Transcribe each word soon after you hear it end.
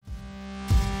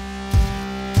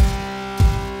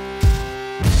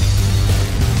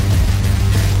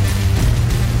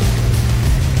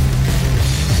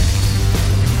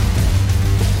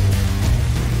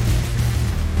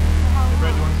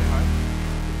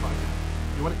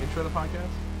You want to intro the podcast?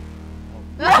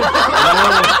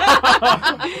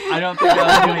 I don't think that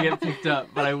was going to get picked up,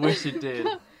 but I wish it did.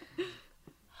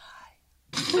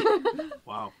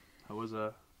 Wow, that was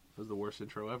the worst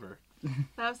intro ever.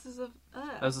 That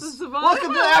was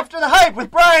Welcome to After the Hype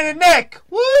with Brian and Nick.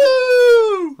 Woo!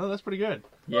 Oh, that's pretty good.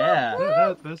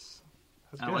 Yeah. That's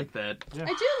I good. like that. Yeah.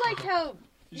 I do like how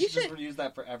You should just use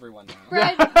that for everyone now.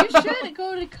 Brad, you should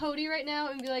go to Cody right now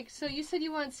and be like, so you said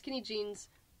you want skinny jeans.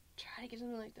 Try to get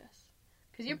something like this.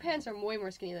 Because your pants are way more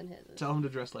skinny than his. Tell him to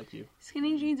dress like you.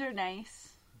 Skinny jeans are nice.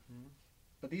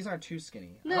 But these aren't too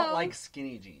skinny. No. I don't like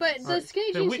skinny jeans. But the Alright. skinny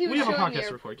Hey, jeans he was we have a showing podcast me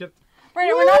to record. Get,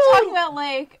 Right, we're not talking about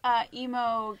like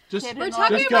emo Just- kid. We're in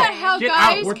talking Los go. about Angeles. how Get out.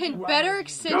 guys We're- can better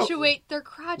accentuate their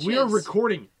crotches. we are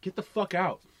recording. Get the fuck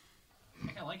out.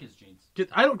 I like his jeans.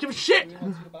 I don't give a shit. Who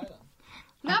wants you to buy them?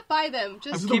 Not buy them,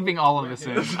 just I'm keeping all of this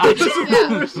in. This is the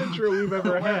worst intro we've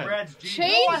ever had.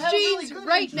 change jeans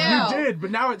right now. You did, but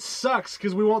now it sucks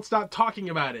because we won't stop talking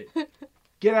about it.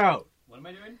 Get out. What am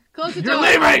I doing? Close the You're door.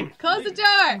 leaving. Close the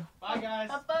door. Bye,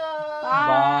 guys.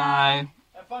 Bye.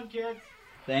 Have fun, kids.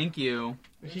 Thank you.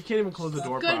 He can't even close the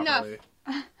door Good enough.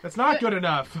 properly. That's not good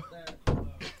enough.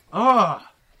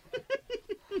 Ah.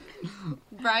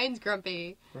 Brian's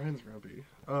grumpy. Brian's grumpy.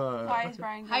 Why is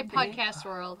Brian Hi, grumpy? podcast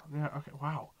world. Yeah, okay,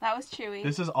 wow. That was Chewy.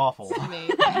 This is awful. Me.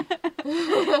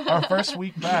 Our first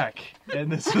week back, and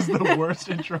this is the worst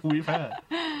intro we've had.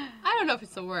 I don't know if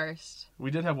it's the worst.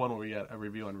 We did have one where we got a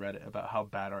review on Reddit about how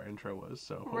bad our intro was,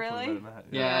 so hopefully Really? better than that.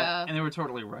 Yeah. And they were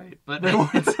totally right. But They were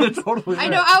totally I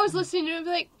know, I was listening to it and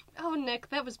be like, oh, Nick,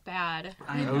 that was bad.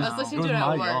 I I know. was It listening was to it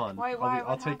my at work. yawn. Why- I'll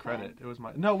what take credit. happened? It was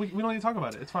my... No, we don't need to talk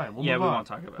about it. It's fine. We'll yeah, move we on. won't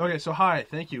talk about Okay, it. so hi,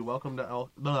 thank you. Welcome to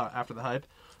After the Hype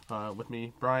with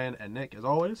me, Brian, and Nick, as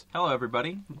always. Hello,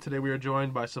 everybody. Today we are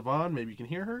joined by Savon. Maybe you can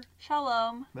hear her.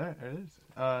 Shalom. There it is.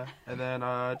 And then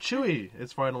Chewy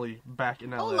is finally back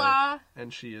in LA, Hola.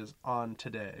 and she is on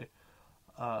today.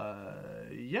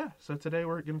 Yeah, so today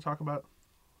we're going to talk about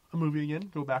a movie again,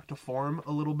 go back to form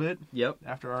a little bit Yep.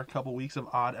 after our couple weeks of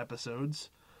odd episodes.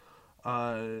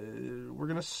 We're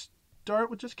going to start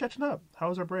with just catching up. How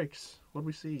was our breaks? What did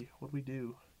we see? What did we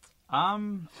do?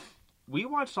 We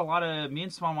watched a lot of... Me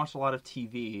and Swan watched a lot of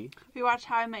TV. We watched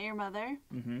How I Met Your Mother,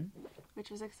 Mm-hmm. which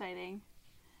was exciting.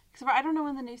 Except for I don't know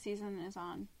when the new season is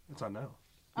on. It's on now.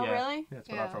 Oh, Yeah. really? Yeah, it's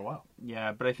been Yeah. out for a while.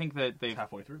 Yeah, but I think that they've... It's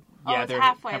halfway through. Oh, Yeah, it's they're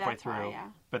halfway, halfway that's through. why, yeah.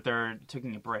 But they're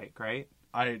taking a break, right?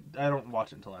 I don't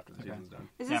watch it until after the Okay. season's done.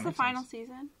 Is Yeah, this the makes final sense.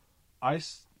 season?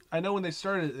 I know when they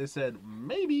started, they said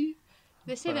maybe,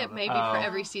 They say that maybe Oh. for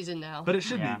every season now. but it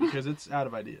should Yeah. be because it's out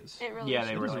of ideas. It really Yeah, should.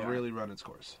 they It really has are. really run its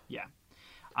course.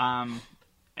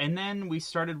 And then we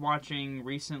started watching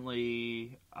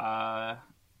recently.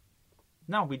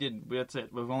 No, we didn't. That's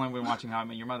it. We've only been watching How I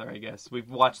Met Your Mother, I guess. We've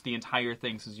watched the entire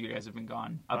thing since you guys have been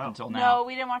gone up Wow. until now. No,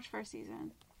 we didn't watch first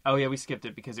season. Oh yeah, we skipped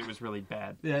it because it was really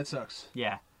bad. Yeah, it sucks.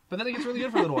 Yeah, But then it gets really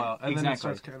good for a little while, and then it Exactly.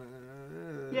 starts kind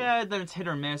of. yeah. Then it's hit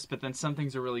or miss, but then some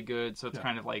things are really good, so it's Yeah.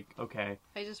 kind of like okay.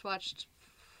 I just watched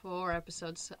 4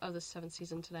 episodes of the 7th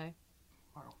season today.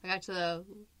 Wow. I got to the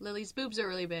Lily's boobs are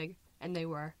really big, and they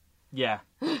were. Yeah,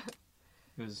 it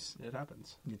was. It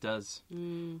happens. It does.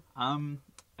 Mm.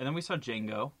 And then we saw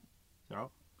Django, Yeah.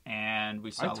 and we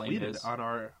I saw Les tweeted Mis. on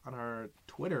our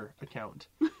Twitter account,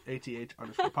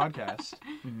 ATH_podcast,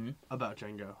 Mhm. about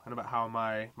Django and about how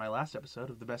my last episode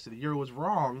of the Best of the Year was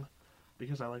wrong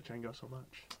because I like Django so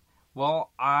much.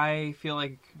 Well, I feel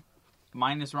like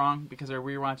mine is wrong because I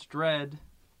rewatched Dread.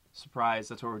 Surprise,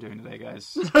 that's what we're doing today,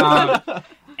 guys.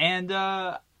 And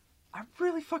I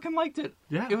really fucking liked it.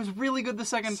 Yeah. It was really good the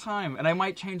second time, and I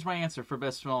might change my answer for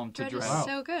best film to Dread Dread. is Wow.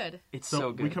 so good. It's So,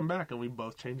 so good. we come back and we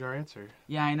both change our answer.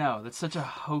 Yeah, I know. That's such a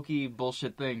hokey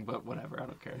bullshit thing, but whatever. I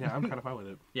don't care. Yeah, I'm kind of fine with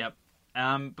it. Yep.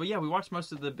 But yeah, we watched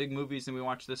most of the big movies, and we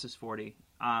watched This Is 40.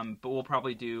 But we'll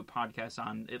probably do podcasts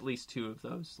on at least 2 of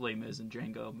those, Les Mis and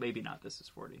Django. Maybe not This Is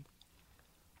 40.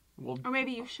 Well, Or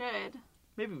maybe you should.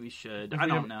 Maybe we should. if I we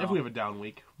don't have, know. If we have a down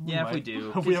week. Yeah, if we might.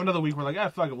 do. If we have another week, we're like,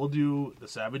 fuck it, we'll do The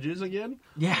Savages again.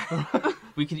 Yeah,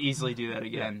 we could easily do that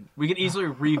again. We could easily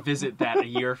revisit that a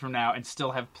year from now and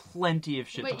still have plenty of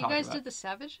shit Wait, to you talk guys about. did the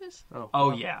Savages? Oh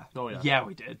well, yeah. Oh yeah. Yeah,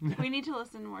 we did. We need to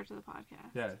listen more to the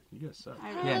podcast. Yeah, you guys suck. I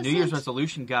Yeah. really Yeah, New Listen. Year's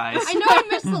resolution, guys. I know I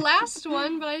missed the last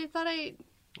one, but I thought I...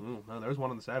 No, there was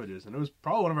one on The Savages, and it was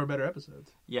probably one of our better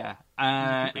episodes. Yeah,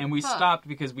 and we Huh. stopped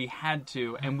because we had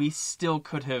to, and we still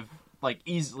could have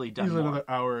easily done Usually more. another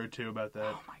hour or two about that.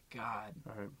 Oh my god.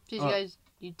 All right. Did you guys...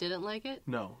 You didn't like it?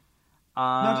 No.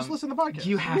 No, just listen to the podcast.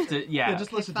 You have to, yeah. Yeah,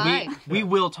 just listen to fine. it. We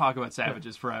will talk about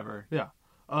Savages forever. Yeah.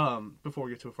 Before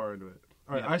we get too far into it.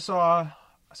 All right, Yeah. I saw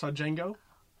Django.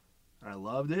 I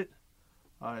loved it.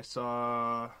 I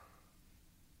saw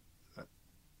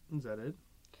Is that it?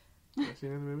 Did I see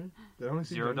any other movie? Did I only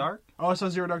see Zero Dark? Oh, I saw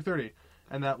Zero Dark 30.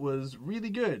 And that was really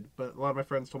good. But a lot of my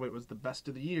friends told me it was the best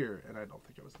of the year. And I don't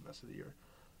think it was the best of the year.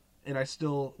 And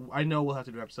I know we'll have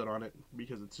to do an episode on it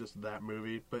because it's just that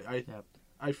movie. But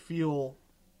I feel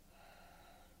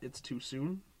it's too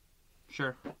soon.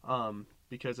 Sure.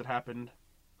 Because it happened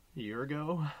a year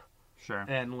ago. Sure.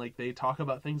 And, like, they talk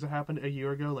about things that happened a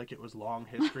year ago like it was long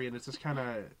history. And it's just kind of,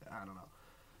 I don't know.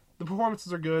 The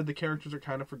performances are good. The characters are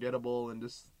kind of forgettable. And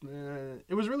just,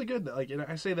 it was really good. Like, and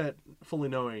I say that fully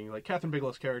knowing, like, Catherine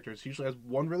Bigelow's character, she usually has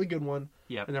one really good one.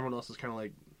 Yep. And everyone else is kind of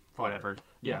like, whatever.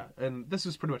 Yeah. And this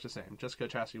is pretty much the same. Jessica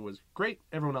Chastain was great.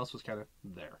 Everyone else was kind of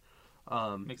there.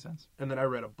 Makes sense. And then I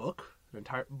read a book, an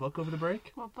entire book over the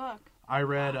break. What book? I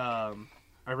read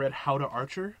How to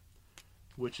Archer,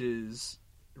 which is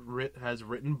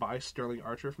written by Sterling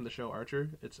Archer from the show Archer.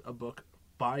 It's a book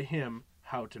by him,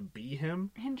 how to be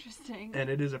him. Interesting. And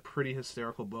it is a pretty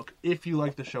hysterical book if you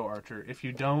like the show Archer. If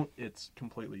you don't, it's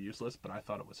completely useless, but I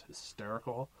thought it was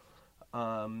hysterical.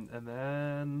 And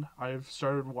then I've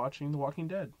started watching The Walking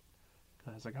Dead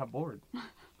because I got bored.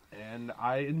 And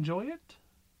I enjoy it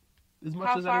as much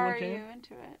How as far anyone are can. you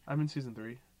into it? I'm in season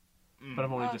 3. But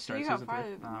I've only just started season 3.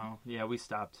 Oh, yeah, we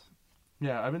stopped.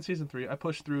 Yeah, I'm in season 3. I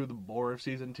pushed through the bore of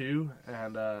season 2,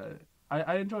 and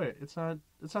I enjoy it. It's not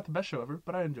the best show ever,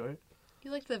 but I enjoy it. You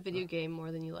like the video game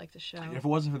more than you like the show. If it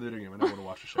wasn't for the video game, I never would have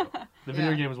watched the show. The video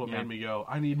Yeah. game is what made me go,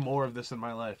 I need more of this in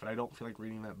my life, and I don't feel like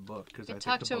reading that book because I I think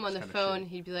talked the to him on book's the kinda phone. shit.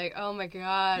 He'd be like, "Oh my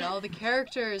god, all the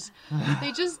characters,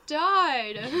 they just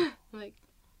died." I'm like,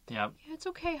 Yep. "Yeah, it's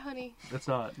okay, honey." It's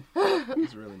not.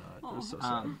 It's really not. It was so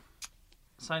sad.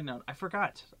 Side note, I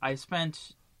forgot. I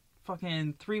spent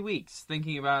fucking 3 weeks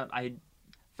thinking about. I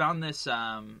found this.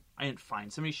 I didn't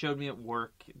find. Somebody showed me at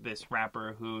work this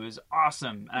rapper who is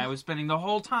awesome, and I was spending the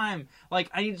whole time like,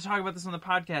 I need to talk about this on the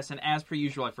podcast, and as per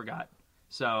usual, I forgot.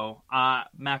 So,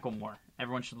 Macklemore.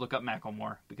 Everyone should look up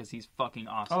Macklemore because he's fucking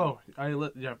awesome. Oh,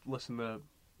 listen to the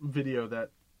video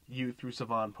that you through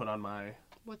Savan put on my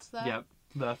What's that? Yep.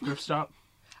 the thrift stop.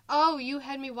 Oh, you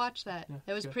had me watch that. Yeah,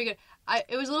 That was good. pretty good.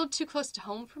 It was a little too close to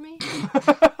home for me.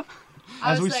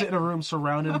 As we was sit like- in a room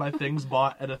surrounded by things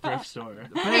bought at a thrift store.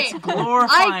 But Hey, it's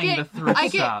glorifying the thrift I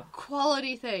get shop.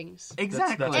 quality things.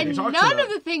 Exactly. That's what And he talks none about. of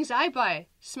the things I buy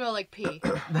smell like pee.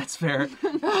 That's fair.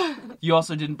 You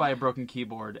also didn't buy a broken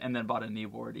keyboard and then bought a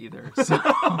kneeboard either. So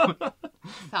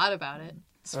Thought about it.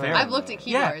 it's fair. I've looked at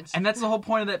Yeah, keyboards. and that's the whole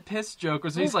point of that piss joke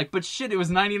was he's like, but shit, it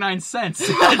was 99 cents.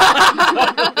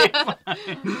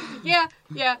 Yeah.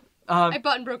 Um, I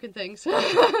bought and broken things.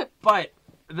 But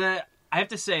I have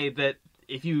to say that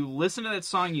if you listen to that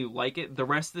song, you like it, the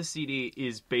rest of the CD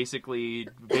is basically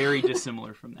very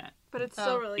dissimilar from that. But it's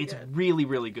still Oh. really It's good. really,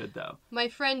 really good, though. My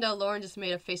friend Lauren just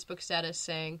made a Facebook status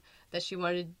saying that she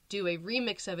wanted to do a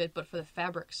remix of it, but for the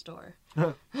fabric store.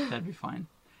 That'd be fine.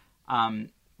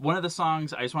 One of the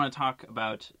songs I just want to talk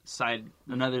about I'm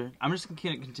just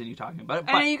going to continue talking about it,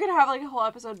 I know but you could have like a whole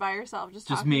episode by yourself, just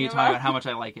just talking me about talking about how much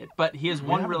I like it. But he has We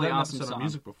one haven't really done an awesome episode on song.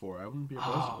 music before. I wouldn't be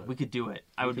opposed Oh, to it. we could do it.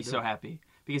 I would be could so do it. happy.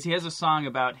 Because he has a song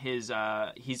about his,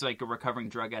 he's like a recovering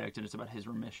drug addict, and it's about his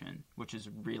remission, which is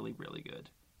really, really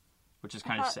good. Which is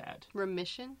kind of sad.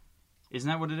 Remission? Isn't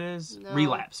that what it is? No.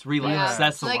 Relapse. Yeah.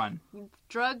 That's the Like- one.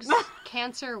 Drugs,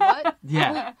 cancer, what?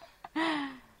 Yeah.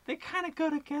 They kind of go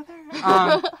together.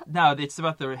 No, it's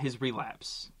about his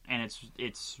relapse, and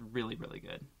it's really, really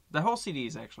good. The whole CD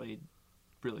is actually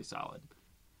really solid.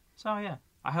 So yeah,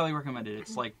 I highly recommend it.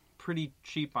 It's like pretty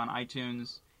cheap on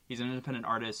iTunes. He's an independent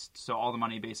artist, so all the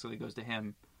money basically goes to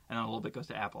him, and then a little bit goes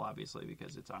to Apple, obviously,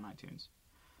 because it's on iTunes.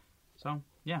 So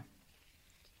yeah.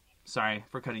 Sorry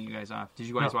for cutting you guys off. Did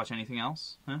you guys watch anything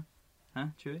else? Huh,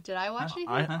 Chewy? Did I watch anything?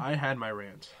 I had my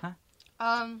rant.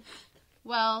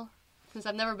 Well, since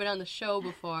I've never been on the show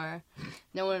before,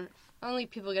 only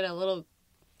people get a little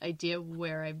idea of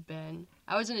where I've been.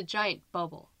 I was in a giant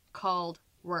bubble called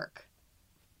work.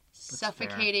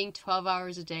 Suffocating 12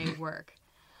 hours a day work.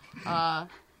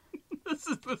 This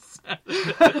is the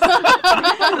saddest.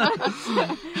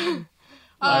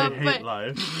 I hate but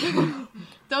life.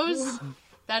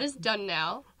 that is done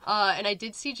now. And I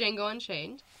did see Django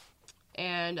Unchained.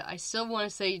 And I still want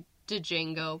to say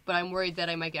Django, but I'm worried that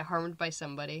I might get harmed by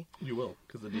somebody. You will,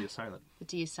 because the D is silent. The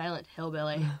D is silent,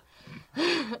 hillbilly.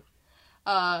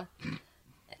 That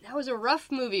was a rough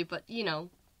movie, but,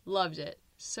 loved it.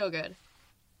 So good.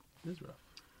 It is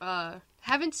rough.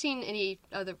 Haven't seen any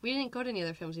other... We didn't go to any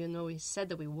other films, even though we said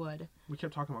that we would. We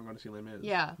kept talking about going to see Les Mis.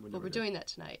 Yeah, We but never we're did. doing that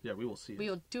tonight. Yeah, we will see it. We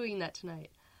are doing that tonight.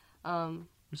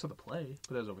 We saw the play,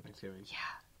 but that was over Thanksgiving. Yeah.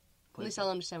 At least I'll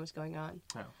understand what's going on.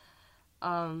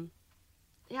 Oh.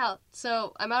 yeah,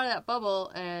 so I'm out of that bubble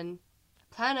and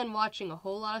plan on watching a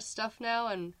whole lot of stuff now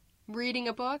and reading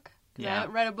a book. 'Cause I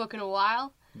haven't read a book in a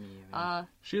while.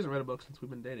 She hasn't read a book since we've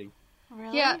been dating.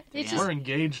 Really? Yeah, it's just, We're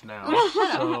engaged now,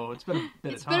 so it's been a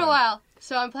bit it's of time. been a while.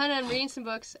 So I'm planning on reading some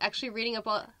books, actually reading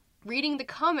the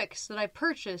comics that I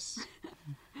purchased.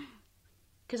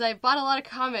 Because I bought a lot of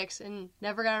comics and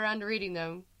never got around to reading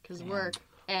them because of work.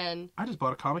 And I just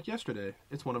bought a comic yesterday.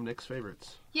 It's one of Nick's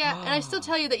favorites. yeah, and I still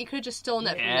tell you that you could have just stolen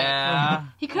that from Nick. Yeah.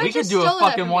 He could have We could just do a stolen that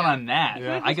fucking from one you. on that.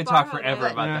 Yeah. I could Just talk borrowed forever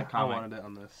it. about Yeah, that comic. I wanted it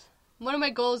on this. One of my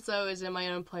goals, though, is in my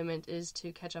unemployment is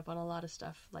to catch up on a lot of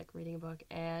stuff, like reading a book.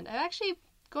 And I'm actually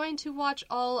going to watch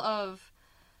all of...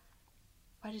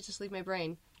 Why did it just leave my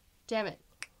brain? Damn it.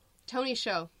 Tony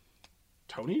Show.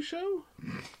 Tony Show?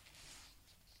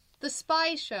 The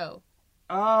Spy Show.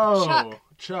 Oh,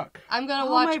 Chuck. I'm going to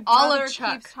Oh, watch my all brother of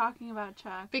Chuck. keeps talking about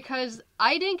Chuck. Because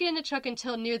I didn't get into Chuck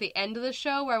until near the end of the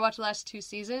show, where I watched the last 2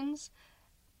 seasons.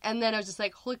 And then I was just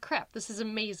like, holy crap, this is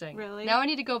amazing. Really? Now I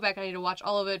need to go back, I need to watch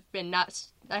all of it, and not...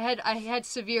 I had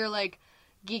severe, like,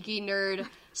 geeky nerd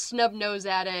snub nose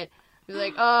at it. Be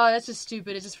like, oh, that's just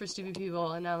stupid, it's just for stupid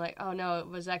people. And now I'm like, oh no, it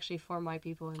was actually for my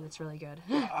people, and it's really good.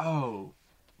 Oh,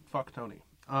 fuck Tony.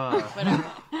 Whatever.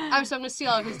 I'm going to see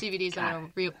all of his DVDs, and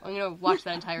I'm going to watch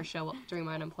that entire show during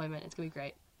my unemployment. It's going to be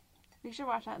great. We should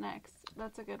watch that next.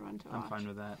 That's a good one to watch. I'm fine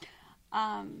with that.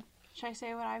 Should I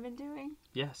say what I've been doing?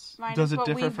 Yes. Mine Does is it what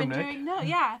differ we've from been Nick? doing. No,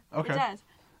 yeah, Okay. it does.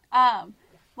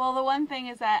 Well, the one thing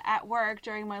is that at work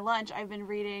during my lunch, I've been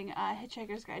reading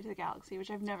Hitchhiker's Guide to the Galaxy,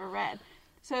 which I've never read.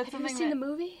 So it's Have you something seen that the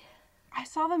movie? I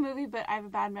saw the movie, but I have a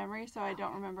bad memory, so I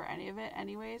don't remember any of it,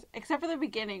 anyways, except for the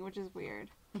beginning, which is weird.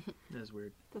 That is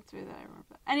weird. That's weird that I remember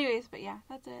that. Anyways, but yeah,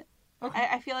 that's it. Okay.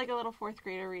 I feel like a little 4th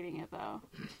grader reading it though.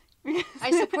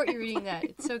 I support you reading that.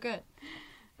 It's so good.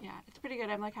 Yeah, it's pretty good.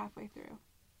 I'm like halfway through.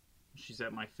 She's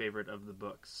at my favorite of the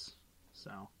books,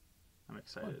 so I'm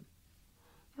excited.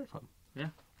 Very fun. Yeah.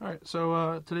 All right,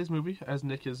 so today's movie, as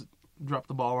Nick has dropped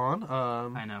the ball on.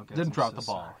 I know, guys, Didn't I'm drop so the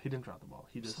ball. sorry. He didn't drop the ball.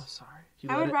 He I'm just. so sorry. He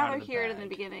I let would it out rather of the hear it in the bag.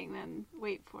 beginning than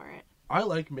wait for it. I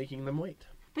like making them wait.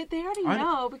 But they already I-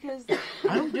 know because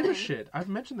I don't give a shit. I've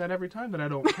mentioned that every time that I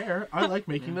don't care. I like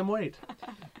making them wait.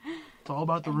 It's all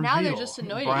about the And reveal. now they're just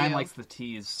annoyed at Brian you. likes the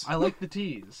tease. I like the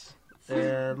tease.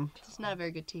 And It's not a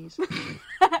very good tease.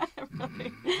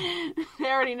 they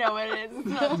already know what it is. It's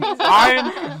not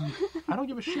teasing. I don't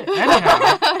give a shit.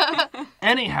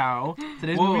 Anyhow,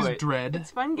 today's movie's Wait. Dread.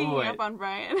 It's fun ganging Wait. up on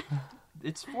Brian.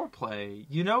 It's foreplay.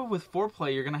 You know, with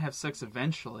foreplay, you're gonna have sex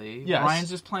eventually. Yes. Brian's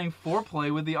just playing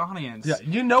foreplay with the audience. Yeah,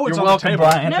 you know it's You're on welcome, the table.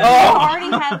 Brian. No, Oh! you've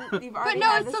already had But no,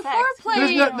 had it's the the sex. foreplay.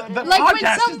 There's no- the Like when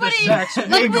podcast is the somebody, sex. We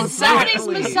like go when through somebody's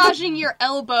it. massaging your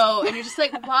elbow, and you're just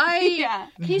like, why? Yeah.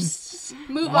 Can you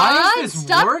move Why on? is this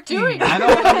Stop working? doing it. I don't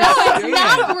No, it's understand.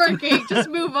 not working. Just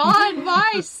move on.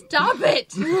 Why? Stop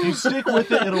it. If you stick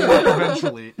with it, it'll work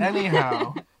eventually.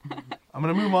 Anyhow, I'm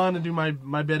going to move on and do my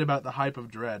bit about the hype of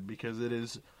Dread, because it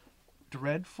is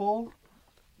dreadful.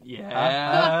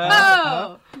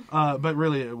 Yeah. Oh, But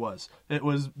really, it was. It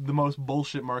was the most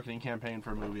bullshit marketing campaign for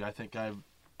a movie I think I've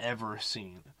ever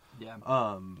seen. Yeah.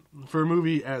 For a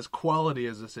movie as quality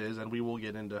as this is, and we will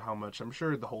get into how much I'm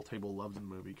sure the whole table loves the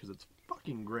movie because it's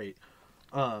fucking great.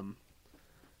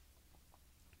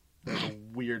 There's a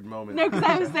weird moment. No, because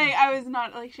I was saying I was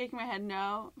not like shaking my head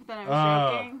no, but then I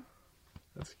was shaking.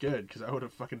 That's good, because I would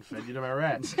have fucking fed you to my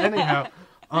rats. Anyhow,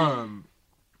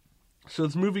 so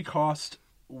this movie cost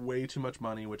way too much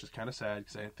money, which is kind of sad,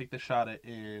 because I think they shot it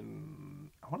in,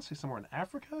 I want to say somewhere in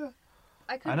Africa?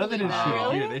 I know they didn't shoot it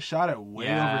Really? here. They shot it way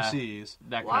Yeah. overseas.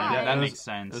 That Why? kind of, that It was- makes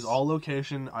sense. It was all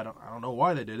location. I don't know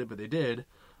why they did it, but they did.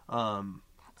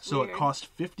 So it weird.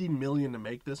 cost $50 million to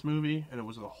make this movie, and it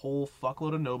was a whole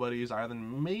fuckload of nobodies. Either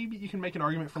maybe you can make an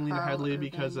argument for Lena Carl Headley Urban.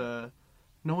 because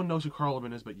no one knows who Carl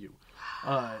Urban is but you.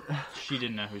 She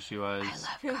didn't know who she was.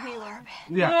 Who he loved.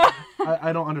 Yeah,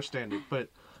 I don't understand it, but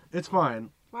it's fine.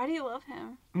 Why do you love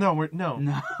him? No, No.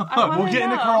 I wanna we'll get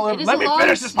into know. Carl It Urban. is Let a me long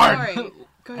finish this part. story.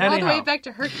 Going all the Anyhow. way back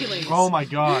to Hercules. Oh my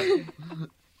god,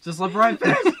 Just let Brian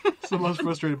finish. it's the most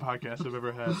frustrating podcast I've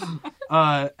ever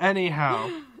had. Anyhow,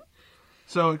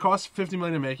 so it cost $50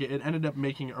 million to make it. It ended up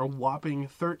making a whopping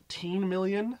 $13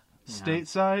 million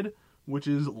stateside, which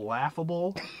is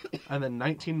laughable, and then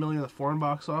 $19 million at the foreign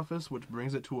box office, which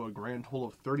brings it to a grand total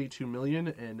of $32 million,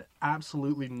 and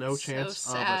absolutely no So chance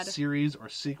of a sad. series or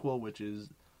sequel, which is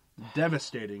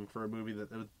devastating for a movie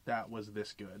that was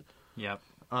this good. Yep.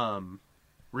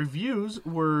 Reviews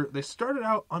were, they started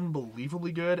out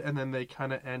unbelievably good, and then they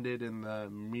kind of ended in the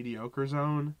mediocre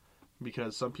zone,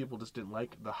 because some people just didn't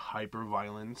like the hyper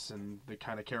violence and the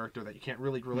kind of character that you can't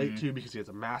really relate to because he has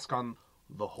a mask on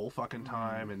the whole fucking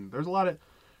time, and there's a lot of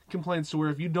complaints to where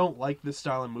if you don't like this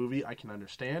style of movie, I can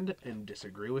understand and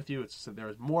disagree with you. It's just that there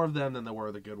was more of them than there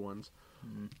were the good ones.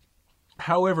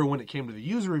 However, when it came to the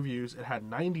user reviews, it had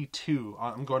 92.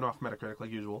 I'm going off Metacritic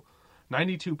like usual.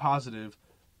 92 positive,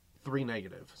 3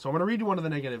 negative. So I'm going to read you one of the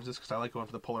negatives just because I like going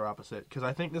for the polar opposite. Because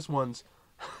I think this one's...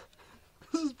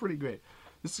 this is pretty great.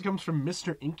 This comes from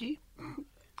Mr. Inky.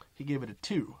 He gave it a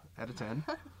 2 out of 10.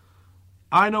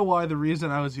 I know why the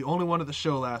reason I was the only one at the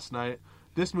show last night.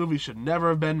 This movie should never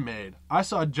have been made. I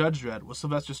saw Judge Dredd with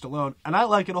Sylvester Stallone, and I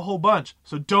like it a whole bunch.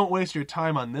 So don't waste your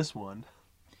time on this one.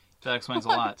 That explains a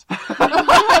lot.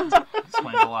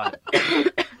 Explains a lot.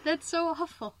 That's so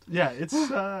awful. Yeah, it's.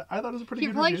 I thought it was a pretty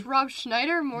good liked review. Rob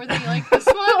Schneider more than he liked this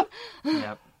one.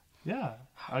 Yep. Yeah,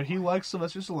 he likes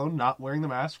Sylvester Stallone not wearing the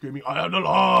mask, screaming "I am the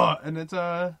law," and it's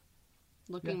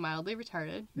Looking mildly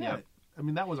retarded. yeah. Yep. I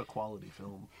mean, that was a quality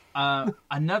film.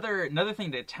 Another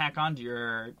thing to tack on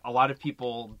to a lot of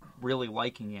people really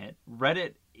liking it.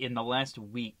 Reddit in the last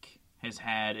week has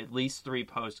had at least 3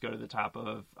 posts go to the top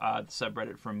of the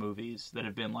subreddit for movies that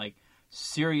have been like,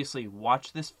 seriously,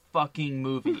 watch this fucking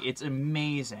movie. It's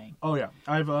amazing. Oh yeah,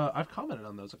 I've commented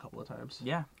on those a couple of times.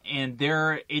 Yeah, and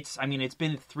it's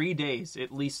been 3 days,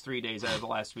 at least 3 days out of the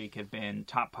last week have been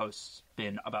top posts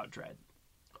been about Dredd.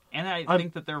 And I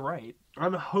think that they're right.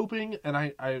 I'm hoping, and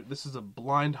I this is a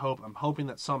blind hope, I'm hoping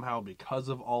that somehow because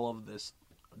of all of this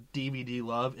DVD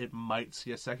love, it might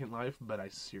see a second life, but I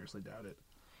seriously doubt it.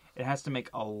 It has to make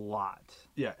a lot.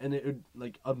 Yeah, and it would,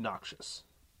 like, obnoxious.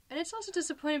 And it's also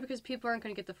disappointing because people aren't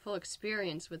going to get the full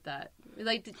experience with that.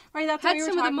 Like, Right, that's what had we were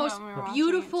some of the talking most about when we were watching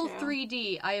beautiful it, too.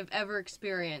 3D I have ever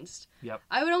experienced. Yep.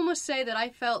 I would almost say that I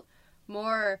felt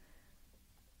more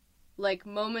like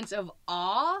moments of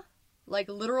awe, like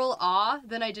literal awe,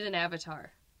 than I did in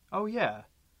Avatar. Oh, yeah.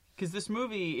 Because this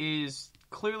movie is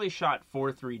clearly shot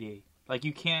for 3D. Like,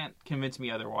 you can't convince me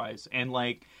otherwise. And,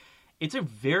 like, it's a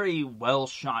very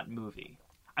well-shot movie.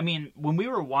 I mean, when we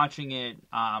were watching it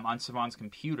on Savant's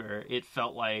computer, it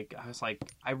felt like, I was like,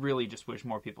 I really just wish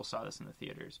more people saw this in the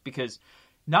theaters. Because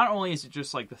not only is it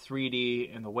just, like, the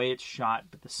 3D and the way it's shot,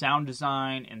 but the sound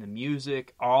design and the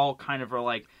music all kind of are,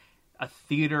 like, a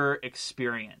theater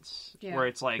experience. Yeah. Where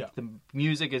it's, like, the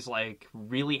music is, like,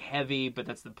 really heavy, but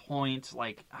that's the point.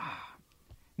 Like,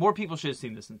 more people should have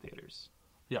seen this in theaters.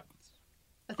 Yeah.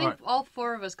 I think all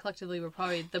 4 of us collectively were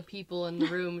probably the people in the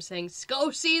room saying,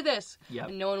 "Go see this!" Yep.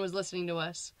 And no one was listening to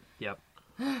us. Yep.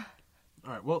 All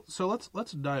right, well, so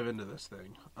let's dive into this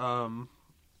thing.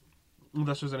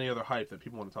 Unless there's any other hype that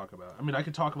people want to talk about. I mean, I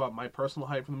could talk about my personal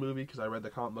hype from the movie because I read the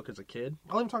comic book as a kid.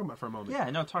 I'll even talk about it for a moment. Yeah,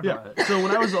 no, talk about it. So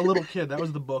when I was a little kid, that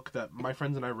was the book that my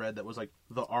friends and I read that was like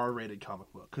the R-rated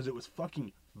comic book because it was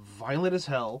fucking violent as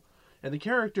hell, and the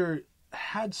character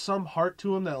had some heart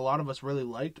to him that a lot of us really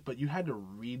liked, but you had to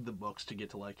read the books to get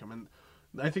to like him. And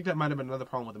I think that might have been another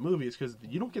problem with the movie is because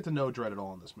you don't get to know Dredd at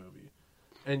all in this movie.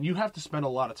 And you have to spend a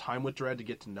lot of time with Dredd to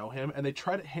get to know him. And they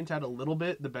try to hint at a little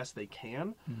bit the best they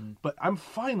can. Mm-hmm. But I'm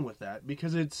fine with that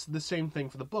because it's the same thing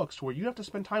for the books where you have to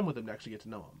spend time with him to actually get to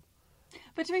know him.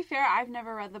 But to be fair, I've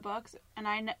never read the books, and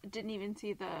I didn't even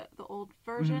see the old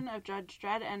version of Judge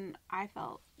Dredd, and I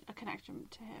felt a connection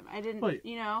to him. I didn't,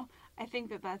 I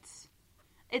think that's...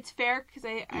 It's fair because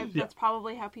that's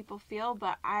probably how people feel,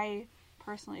 but I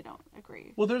personally don't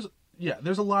agree. Well, there's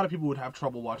a lot of people who would have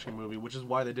trouble watching a movie, which is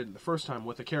why they did it the first time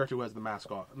with a character who has the mask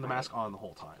on, the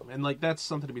whole time, and like that's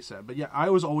something to be said. But yeah, I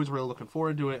was always really looking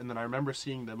forward to it, and then I remember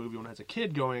seeing the movie when I was a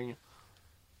kid, going,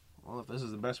 "Well, if this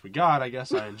is the best we got, I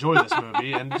guess I enjoy this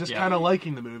movie," and just kind of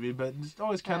liking the movie, but just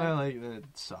always kind of like it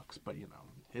sucks, but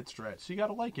it's Dredd, so you got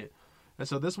to like it. And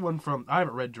so this one I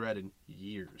haven't read Dredd in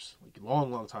years, like a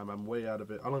long, long time. I'm way out of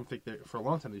it. I don't think for a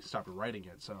long time they stopped writing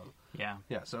it. So yeah.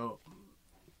 So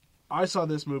I saw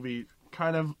this movie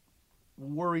kind of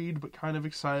worried, but kind of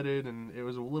excited, and it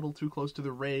was a little too close to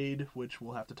the raid, which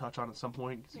we'll have to touch on at some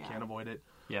point because you can't avoid it.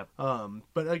 Yep.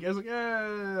 But like, I was like,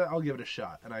 I'll give it a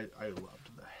shot, and I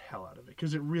loved the hell out of it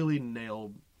because it really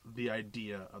nailed the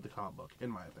idea of the comic book,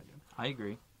 in my opinion. I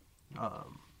agree.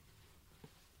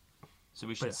 So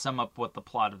we should sum up what the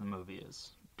plot of the movie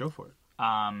is. Go for it.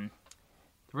 There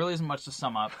really isn't much to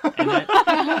sum up. And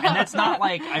that's not,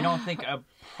 like, I don't think a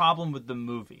problem with the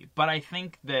movie. But I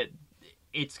think that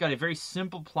it's got a very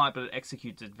simple plot, but it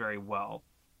executes it very well.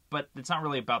 But it's not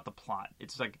really about the plot.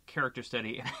 It's like a character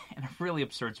study in a really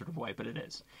absurd sort of way, but it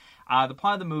is. The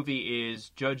plot of the movie is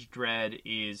Judge Dredd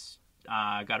is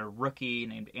got a rookie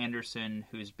named Anderson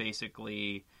who's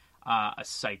basically a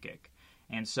psychic.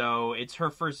 And so it's her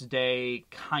first day,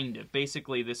 kind of.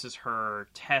 Basically, this is her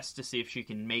test to see if she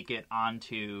can make it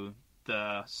onto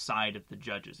the side of the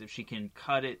judges. If she can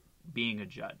cut it being a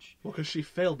judge. Well, because she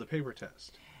failed the paper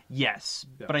test. Yes,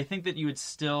 Yeah. but I think that you would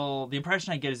still... The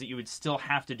impression I get is that you would still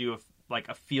have to do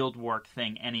a field work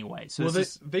thing anyway. So Well,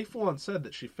 they full on said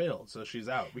that she failed, so she's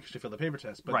out because she failed the paper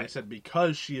test. But Right. they said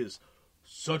because she is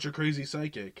such a crazy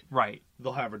psychic, Right.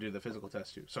 they'll have her do the physical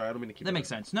test too. Sorry, I don't mean to keep That makes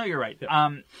sense. No, you're right.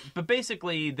 Yeah. But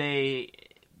basically, they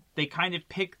kind of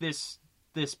pick this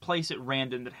place at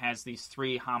random that has these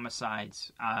 3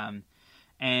 homicides,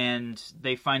 and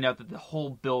they find out that the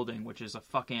whole building, which is a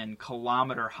fucking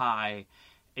kilometer high,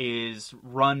 is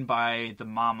run by the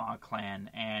Mama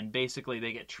clan, and basically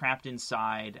they get trapped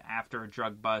inside after a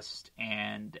drug bust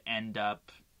and end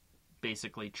up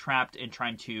basically trapped and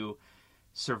trying to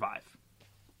survive.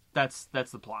 That's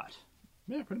the plot.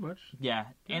 Yeah, pretty much. Yeah,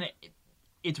 and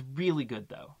it's really good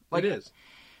though. It is.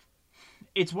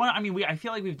 It's one. I mean, I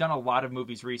feel like we've done a lot of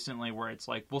movies recently where it's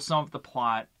like we'll sum up the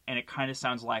plot and it kind of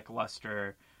sounds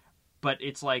lackluster, but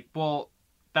it's like, well,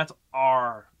 that's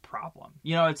our problem.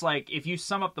 You know, it's like if you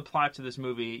sum up the plot to this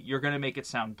movie, you're going to make it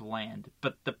sound bland.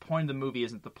 But the point of the movie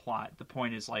isn't the plot. The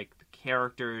point is like the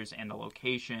characters and the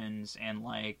locations and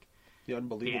like The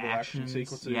unbelievable the action actions.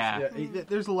 sequences. Yeah.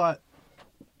 There's a lot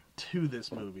to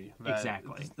this movie.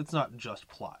 Exactly. It's not just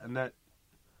plot, and that.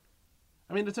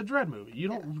 I mean, it's a Dredd movie.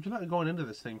 You're not going into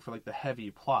this thing for like the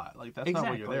heavy plot. Like that's not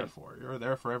what you're there for. You're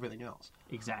there for everything else.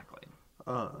 exactly.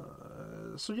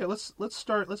 So yeah, let's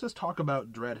start. Let's just talk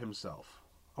about Dredd himself.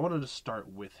 I wanted to start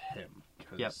with him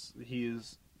because he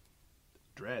is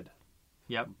Dredd.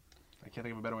 Yep. I can't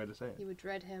think of a better way to say it. You would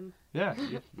dread him. Yeah,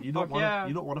 you don't Fuck want yeah.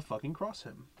 you don't want to fucking cross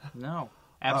him. No,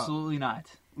 absolutely not.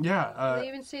 Yeah. They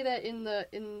even say that in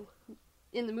the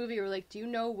movie. We're like, do you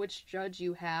know which judge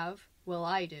you have? Well,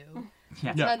 I do.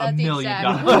 Yeah, Yeah, Not $1 the million.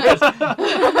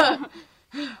 exact-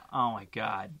 Oh my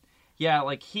god. Yeah,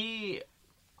 like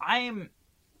I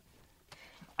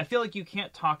feel like you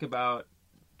can't talk about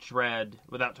Dredd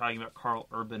without talking about Karl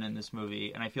Urban in this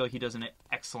movie, and I feel like he does an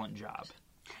excellent job.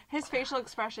 His facial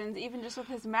expressions, even just with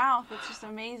his mouth, it's just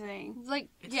amazing. Like,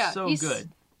 It's yeah, so he's, good.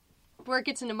 Where it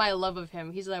gets into my love of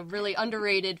him. He's a really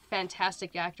underrated,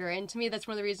 fantastic actor, and to me, that's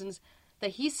one of the reasons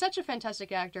that he's such a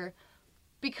fantastic actor,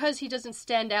 because he doesn't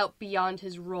stand out beyond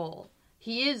his role.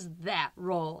 He is that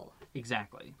role.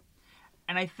 Exactly.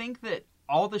 And I think that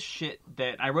all the shit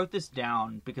that I wrote this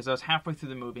down because I was halfway through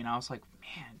the movie and I was like,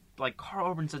 man, like Karl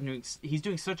Urban's he's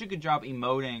doing such a good job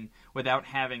emoting without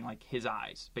having like his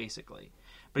eyes, basically.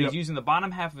 But he's using the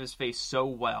bottom half of his face so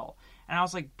well. And I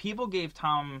was like, people gave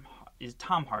Tom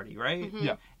Hardy, right? Mm-hmm.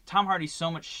 Yeah. Tom Hardy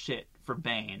so much shit for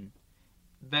Bane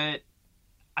that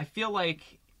I feel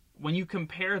like when you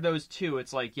compare those two,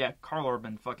 it's like, yeah, Karl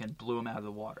Urban fucking blew him out of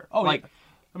the water. Oh, like, yeah.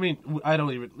 I mean, I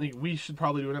don't even. Like, we should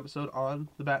probably do an episode on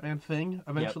the Batman thing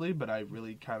eventually, but I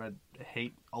really kind of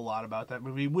hate a lot about that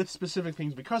movie with specific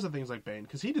things because of things like Bane,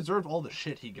 because he deserved all the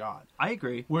shit he got. I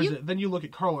agree. Whereas then you look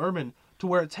at Karl Urban, to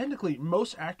where technically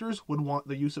most actors would want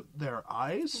the use of their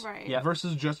eyes Right. Yep.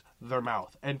 versus just their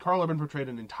mouth. And Karl Urban portrayed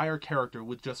an entire character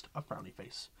with just a frowny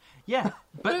face. Yeah,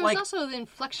 But it was like, also the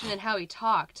inflection in how he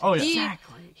talked. Oh, yeah.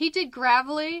 Exactly. He did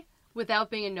gravelly without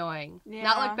being annoying. Yeah.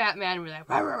 Not like Batman, where like,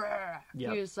 rah, rah, rah, rah.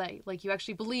 Yep. He was like you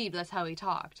actually believed that's how he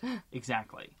talked.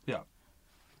 exactly. Yeah.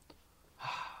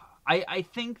 I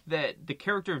think that the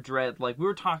character of Dredd, like we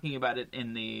were talking about it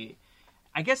in the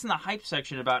hype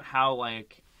section about how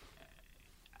like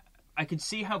I could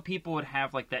see how people would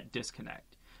have like that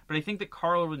disconnect. But I think that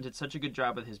Karl Urban did such a good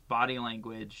job with his body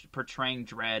language portraying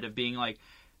Dredd of being like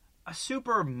a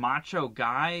super macho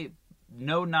guy,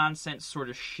 no nonsense sort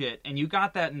of shit, and you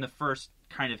got that in the first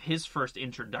kind of his first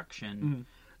introduction. Mm-hmm.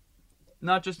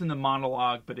 Not just in the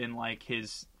monologue, but in like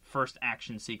his first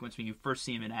action sequence when you first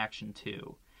see him in action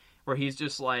too, where he's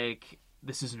just like,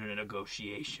 this isn't a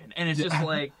negotiation. And it's just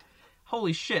like,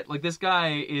 holy shit, like this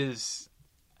guy is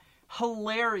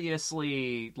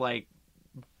hilariously like,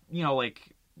 you know, like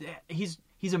he's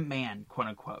a man, quote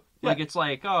unquote. Like it's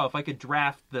like, oh, if I could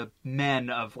draft the men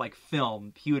of like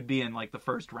film, he would be in like the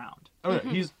first round. Oh,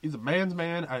 yeah. He's a man's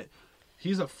man.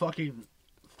 He's a fucking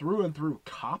through and through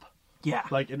cop. Yeah.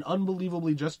 Like an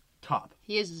unbelievably just cop.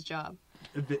 He is his job.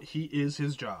 He is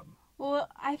his job. Well,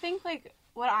 I think like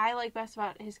what I like best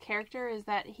about his character is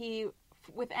that he,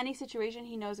 with any situation,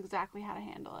 he knows exactly how to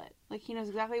handle it. Like he knows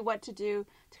exactly what to do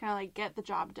to kind of like get the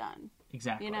job done.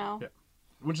 Exactly. You know. Yeah.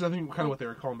 Which is, I think, kind of what they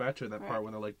were calling back to in that Right. part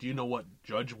when they're like, do you know what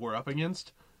judge we're up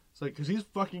against? It's like, because he's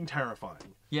fucking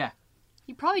terrifying. Yeah.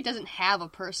 He probably doesn't have a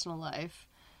personal life.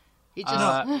 He just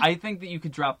I think that you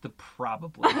could drop the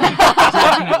probably. He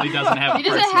definitely doesn't have. he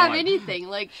doesn't personal have life. anything.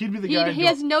 Like He'd be the guy he who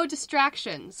has no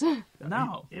distractions.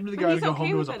 No. He'd be the But guy to he's go okay home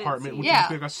to his with it, it apartment, seems. which Yeah.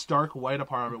 is like a stark white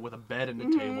apartment with a bed and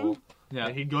a table. Yeah.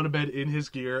 And he'd go to bed in his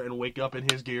gear and wake up in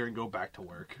his gear and go back to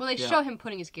work. Well, they show him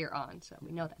putting his gear on, so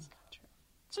we know that's not true.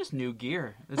 It's just new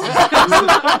gear.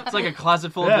 It's like a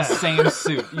closet full of the same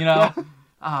suit, you know?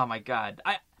 Oh my god.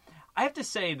 I have to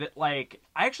say that, like,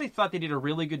 I actually thought they did a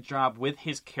really good job with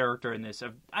his character in this.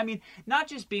 I mean, not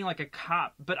just being like a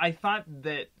cop, but I thought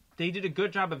that they did a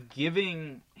good job of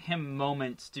giving him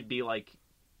moments to be, like,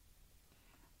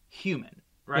 human,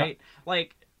 right? Yeah.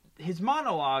 Like, his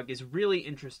monologue is really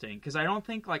interesting because I don't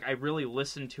think, like, I really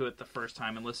listened to it the first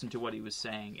time and listened to what he was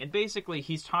saying. And basically,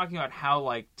 he's talking about how,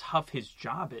 like, tough his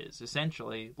job is,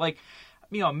 essentially. Like,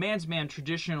 you know, a man's man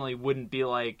traditionally wouldn't be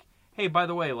like, hey, by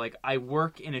the way, like, I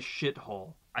work in a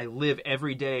shithole. I live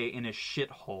every day in a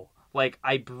shithole. Like,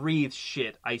 I breathe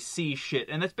shit. I see shit.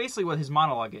 And that's basically what his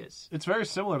monologue is. It's very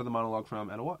similar to the monologue from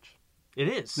Anna Watch. It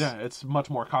is. Yeah, it's much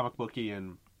more comic booky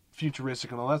and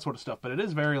futuristic and all that sort of stuff. But it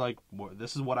is very, like,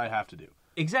 this is what I have to do.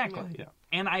 Exactly. Yeah.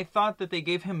 And I thought that they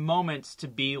gave him moments to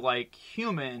be, like,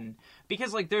 human.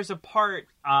 Because, like, there's a part...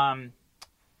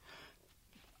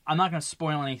 I'm not going to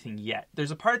spoil anything yet. There's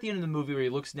a part at the end of the movie where he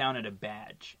looks down at a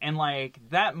badge. And, like,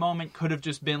 that moment could have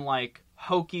just been, like,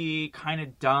 hokey, kind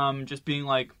of dumb, just being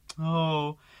like,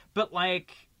 oh. But,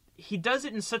 like, he does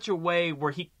it in such a way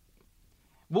where he...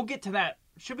 We'll get to that.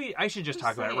 I should just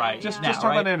talk about it right Just now, talk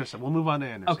right? about Anderson. We'll move on to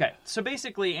Anderson. Okay. So,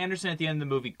 basically, Anderson at the end of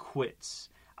the movie quits.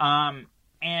 And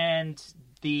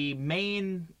the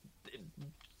main...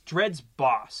 Dredd's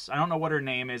boss, I don't know what her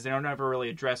name is. They don't ever really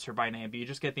address her by name, but you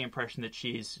just get the impression that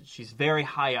she's very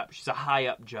high up. She's a high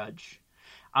up judge.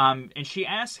 And she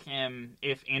asks him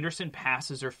if Anderson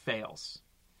passes or fails.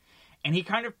 And he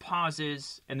kind of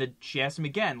pauses, and then she asks him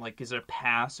again, like, is it a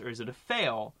pass or is it a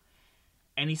fail?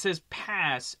 And he says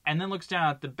pass, and then looks down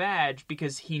at the badge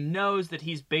because he knows that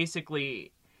he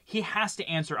has to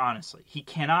answer honestly. He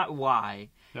cannot lie.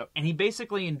 Yep. And he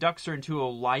basically inducts her into a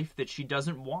life that she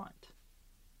doesn't want.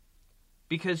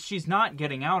 Because she's not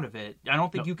getting out of it. I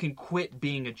don't think you can quit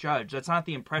being a judge. That's not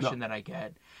the impression that I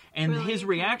get. And his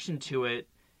reaction to it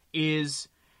is,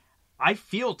 I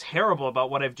feel terrible about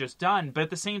what I've just done, but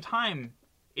at the same time,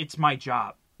 it's my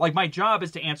job. Like, my job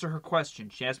is to answer her question.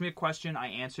 She asked me a question, I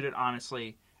answered it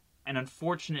honestly, and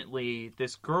unfortunately,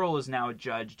 this girl is now a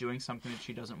judge doing something that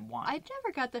she doesn't want. I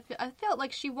never got the... I felt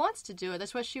like she wants to do it.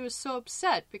 That's why she was so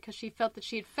upset, because she felt that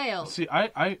she had failed. See,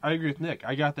 I agree with Nick.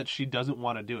 I got that she doesn't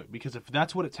want to do it, because if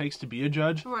that's what it takes to be a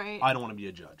judge, right. I don't want to be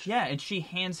a judge. Yeah, and she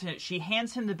hands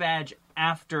him the badge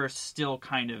after still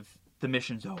kind of the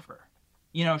mission's over.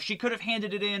 You know, she could have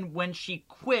handed it in when she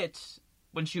quit,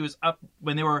 when she was up,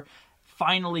 when they were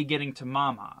finally getting to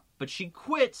Mama. But she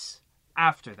quits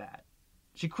after that.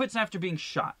 She quits after being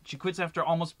shot. She quits after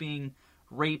almost being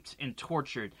raped and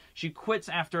tortured. She quits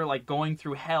after, like, going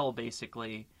through hell,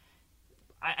 basically.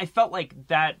 I felt like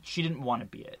that she didn't want to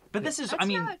be it. But this is,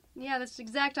 Yeah, that's the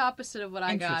exact opposite of what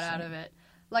I got out of it.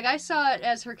 Like, I saw it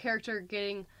as her character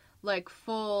getting, like,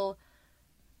 full...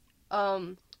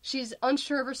 she's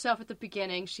unsure of herself at the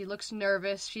beginning. She looks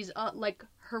nervous. She's, like,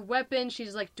 her weapon,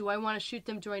 she's like, do I want to shoot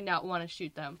them? Do I not want to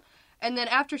shoot them? And then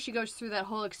after she goes through that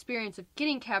whole experience of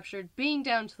getting captured, being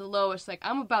down to the lowest, like,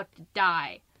 I'm about to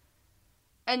die.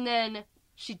 And then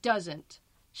she doesn't.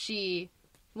 The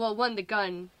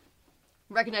gun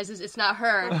recognizes it's not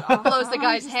her, blows the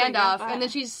guy's hand off, and then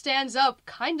she stands up,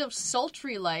 kind of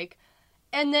sultry-like,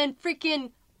 and then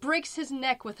freaking breaks his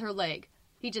neck with her leg.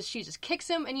 She just kicks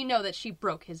him, and you know that she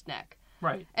broke his neck.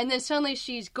 Right. And then suddenly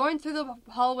she's going through the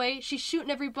hallway, she's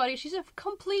shooting everybody, she's a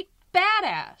complete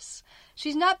badass.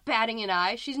 She's not batting an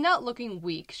eye. She's not looking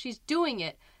weak. She's doing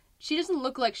it. She doesn't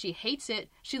look like she hates it.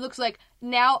 She looks like,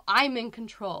 now I'm in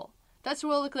control. That's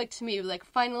what it looked like to me. Like,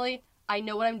 finally, I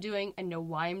know what I'm doing. I know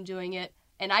why I'm doing it.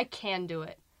 And I can do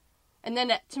it. And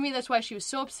then, to me, that's why she was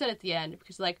so upset at the end.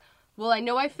 Because, like, well, I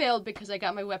know I failed because I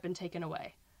got my weapon taken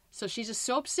away. So she's just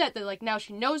so upset that, like, now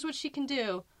she knows what she can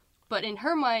do. But in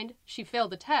her mind, she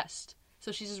failed the test.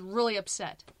 So she's just really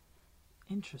upset.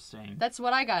 Interesting. That's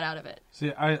what I got out of it.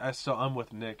 See, I'm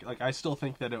with Nick. Like, I still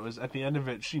think that it was, at the end of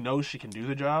it, she knows she can do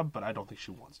the job, but I don't think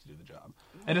she wants to do the job.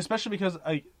 And especially because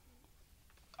I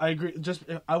agree,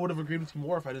 I would have agreed with you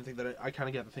more if I didn't think that I kind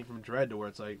of get the thing from Dredd to where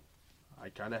it's like, I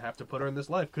kind of have to put her in this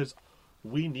life because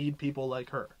we need people like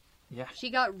her. Yeah.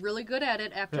 She got really good at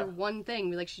it after one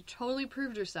thing. Like, she totally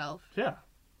proved herself. Yeah.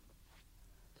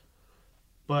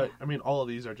 But, I mean, all of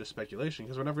these are just speculation,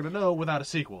 because we're never going to know without a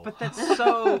sequel. But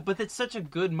that's such a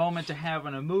good moment to have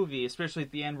in a movie, especially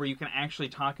at the end, where you can actually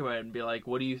talk about it and be like,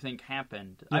 what do you think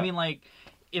happened? Yeah. I mean, like,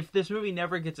 if this movie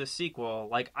never gets a sequel,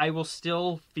 like, I will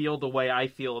still feel the way I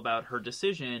feel about her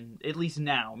decision, at least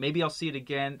now. Maybe I'll see it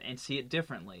again and see it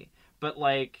differently. But,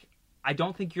 like, I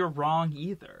don't think you're wrong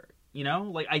either. You know,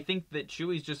 like I think that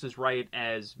Chewie's just as right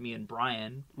as me and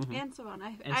Brian and Savon.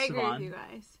 I And agree Savon. with you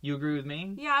guys. You agree with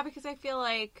me? Yeah, because I feel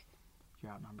like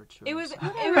You're outnumbered, Chewie. it was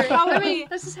I probably. mean,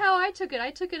 this is how I took it.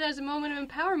 I took it as a moment of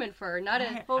empowerment for her, not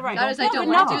a. Well, right. Not as I don't but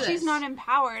want not to do that she's this. not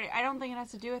empowered. I don't think it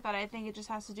has to do with that. I think it just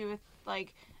has to do with,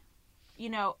 like, you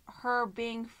know, her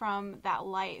being from that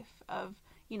life of,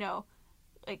 you know,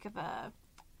 like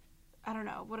I don't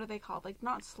know, what are they called? Like,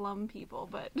 not slum people,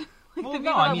 but like Well, the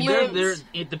no, people I that mean, live-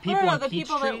 they're the people no, in the peach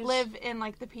people trees. that live in,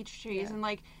 like, the peach trees and,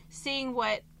 like, seeing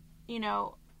what, you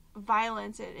know,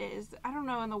 violence it is. I don't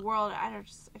know, in the world, I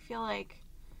feel like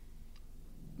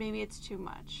maybe it's too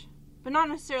much. But not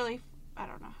necessarily, I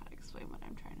don't know how to explain what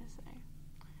I'm trying to say.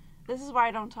 This is why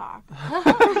I don't talk.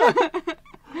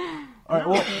 All right,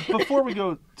 well, before we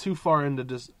go too far into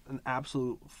just an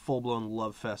absolute full-blown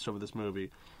love fest over this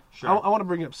movie, Sure. I want to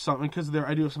bring up something, because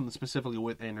I do have something specifically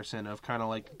with Anderson of kind of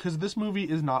like, because this movie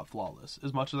is not flawless.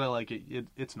 As much as I like it,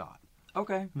 it's not.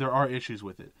 Okay. There are issues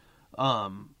with it.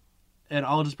 And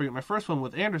I'll just bring up my first one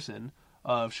with Anderson.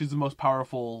 She's the most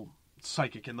powerful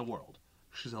psychic in the world.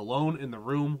 She's alone in the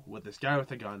room with this guy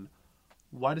with a gun.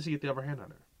 Why does he get the upper hand on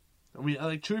her? I mean,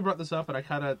 like Chewie brought this up, and I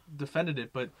kind of defended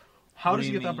it, but how What does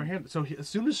do he you get the upper mean? hand? So as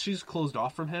soon as she's closed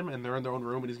off from him, and they're in their own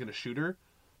room, and he's going to shoot her,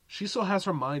 she still has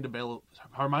her mind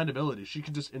ability. She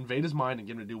can just invade his mind and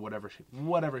get him to do whatever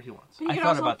he wants. But you I can thought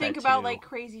also about think that, about too. like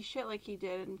crazy shit like he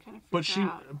did and kind of freak But she,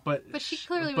 out. but she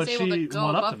clearly but was able to she go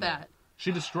one-upped above him that.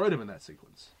 She destroyed him in that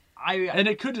sequence. And And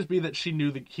it could just be that she knew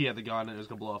that he had the gun and it was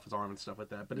going to blow off his arm and stuff like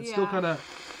that. But it's still Yeah. kind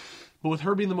of... But with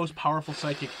her being the most powerful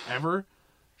psychic ever,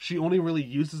 she only really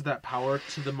uses that power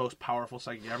to the most powerful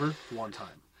psychic ever one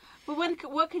time. But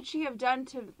what could she have done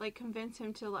to like convince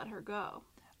him to let her go?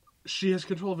 She has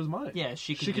control of his mind. Yeah,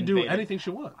 she can can do invade it. anything she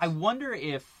wants. I wonder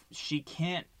if she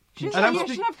can't. She And I'm doesn't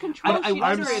speak- have control. I She I'm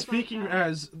wonder doesn't have speaking like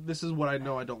as... This is what I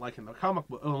know I don't like in the comic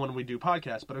book when we do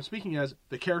podcasts, but I'm speaking as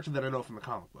the character that I know from the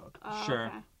comic book. Sure.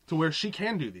 Okay. To where she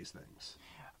can do these things.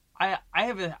 I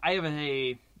have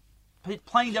a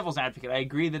playing devil's advocate. I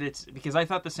agree that it's because I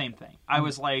thought the same thing. I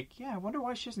was like, yeah, I wonder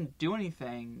why she doesn't do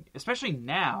anything, especially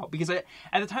now. Because at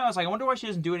the time I was like, I wonder why she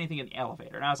doesn't do anything in the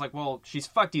elevator. And I was like, well, she's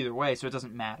fucked either way, so it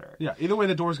doesn't matter. Yeah, either way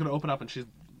the door's going to open up and she's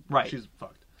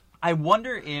fucked. I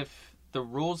wonder if the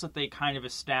rules that they kind of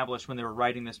established when they were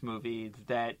writing this movie,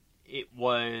 that it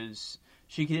was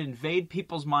she could invade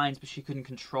people's minds, but she couldn't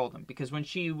control them. Because when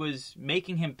she was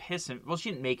making him well, she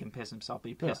didn't make him piss himself, but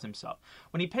he pissed himself.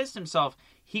 When he pissed himself,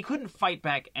 he couldn't fight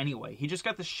back anyway. He just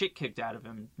got the shit kicked out of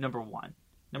him, number one.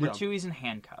 Number two, he's in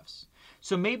handcuffs.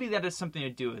 So maybe that has something to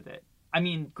do with it. I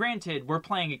mean, granted, we're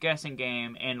playing a guessing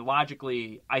game, and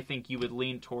logically, I think you would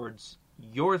lean towards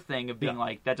your thing of being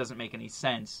like, that doesn't make any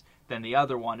sense, than the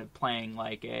other one of playing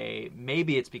like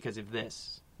maybe it's because of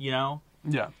this, you know?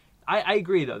 Yeah. I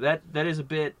agree, though. That is a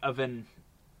bit of an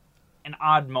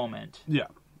odd moment. Yeah.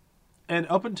 And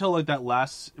up until like that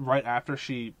right after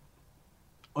she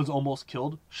was almost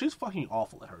killed, she's fucking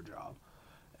awful at her job.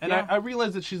 And Yeah. I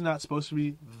realize that she's not supposed to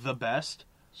be the best.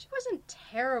 She wasn't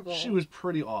terrible. She was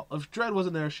pretty awful. If Dredd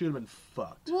wasn't there, she would have been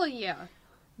fucked. Well, yeah.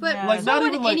 But Yeah. Like, so not would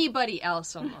even, like- anybody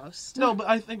else almost. No, but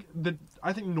I think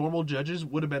normal judges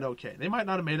would have been okay. They might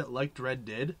not have made it like Dredd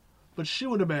did, but she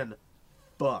would have been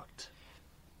fucked.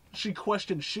 She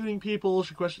questioned shooting people.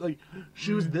 She questioned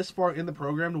she was this far in the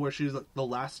program to where she's like the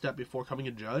last step before becoming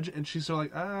a judge, and she's sort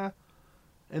of like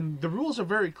And the rules are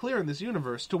very clear in this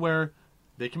universe to where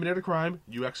they committed a crime,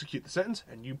 you execute the sentence,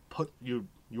 and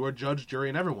you are judge, jury,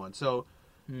 and everyone. So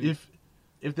if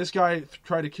this guy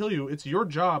tried to kill you, it's your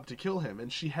job to kill him,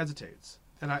 and she hesitates.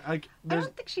 And I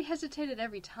don't think she hesitated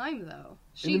every time, though.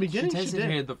 in the beginning She she did.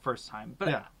 hesitated the first time. But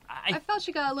Yeah. I felt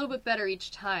she got a little bit better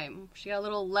each time. She got a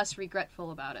little less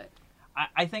regretful about it.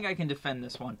 I think I can defend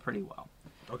this one pretty well.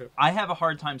 Okay. I have a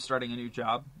hard time starting a new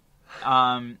job.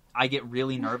 I get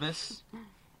really nervous.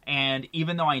 And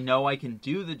even though I know I can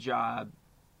do the job,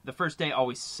 the first day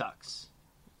always sucks.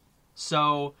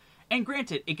 So, and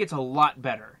granted, it gets a lot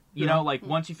better. You know, like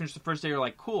once you finish the first day, you're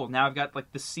like, cool, now I've got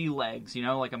like the sea legs, you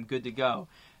know, like I'm good to go.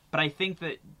 But I think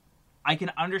that I can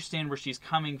understand where she's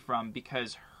coming from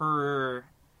because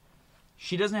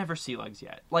she doesn't have her sea legs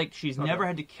yet. Like, she's never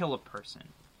had to kill a person.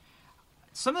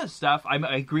 Some of the stuff, I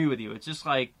agree with you. It's just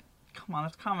like, come on,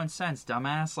 it's common sense,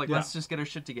 dumbass. Like, let's just get her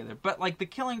shit together. But, like, the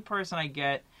killing person I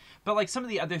get. But, like, some of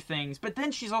the other things. But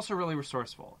then she's also really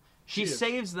resourceful. She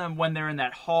saves them when they're in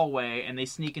that hallway and they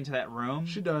sneak into that room.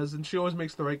 She does, and she always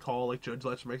makes the right call. Like, Judge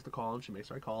Letcher makes the call, and she makes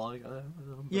the right call.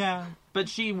 Yeah. But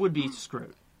she would be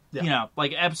screwed. Yeah. You know,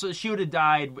 like, absolutely. She would have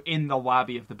died in the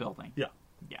lobby of the building. Yeah.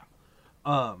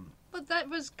 Yeah. But that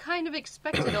was kind of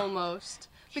expected almost.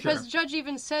 Because Sure. Judge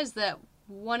even says that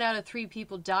 1 out of 3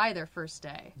 people die their first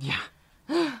day. Yeah.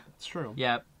 It's true.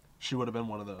 Yeah. She would have been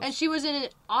one of those. And she was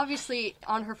obviously,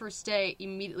 on her first day,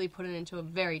 immediately put into a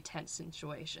very tense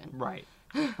situation. Right.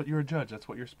 But you're a judge. That's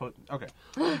what you're supposed... Okay.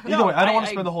 Either way, I don't want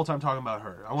to spend the whole time talking about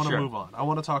her. I want to move on. I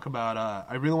want to talk about...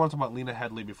 I really want to talk about Lena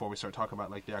Headey before we start talking about,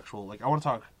 like, the actual... Like, I want to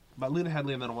talk about Lena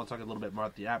Headey, and then I want to talk a little bit more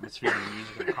about the atmosphere and the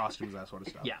music and the costumes, that sort of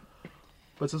stuff. Yeah.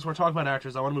 But since we're talking about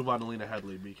actors, I want to move on to Lena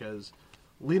Headey, because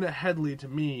Lena Headey, to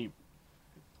me...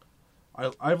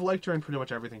 I've liked her in pretty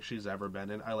much everything she's ever been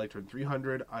in. I liked her in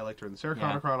 300. I liked her in the Sarah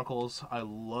Connor Chronicles. I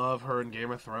love her in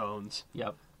Game of Thrones.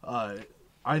 Yep.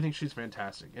 I think she's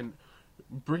fantastic. And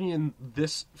bringing in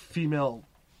this female...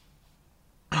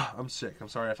 I'm sick. I'm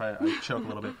sorry if I choke a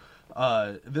little bit.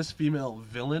 This female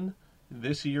villain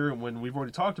this year, when we've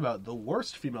already talked about the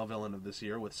worst female villain of this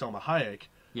year with Selma Hayek.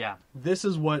 Yeah. This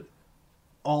is what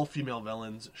all female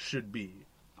villains should be.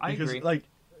 I agree. Like,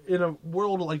 in a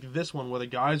world like this one, where the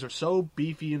guys are so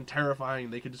beefy and terrifying,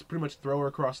 they could just pretty much throw her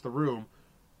across the room.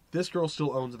 This girl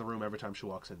still owns the room every time she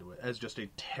walks into it, as just a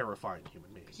terrifying human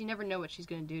being. Because you never know what she's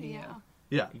going to do to you.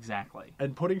 Yeah. Exactly.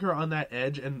 And putting her on that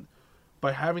edge, and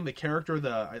by having the character,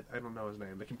 I don't know his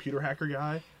name, the computer hacker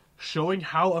guy, showing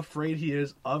how afraid he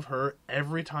is of her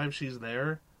every time she's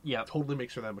there, totally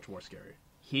makes her that much more scary.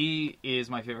 He is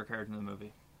my favorite character in the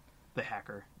movie. The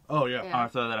hacker. Oh, yeah. I'll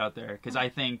throw that out there, because I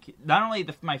think, not only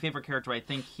my favorite character, I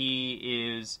think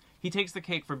he takes the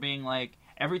cake for being, like,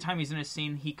 every time he's in a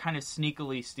scene, he kind of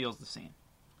sneakily steals the scene.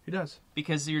 He does.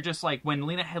 Because you're just like, when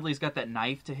Lena Headey's got that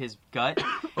knife to his gut.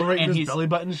 Oh, right, and his belly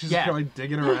button, she's just kind of like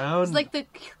digging around. It's like the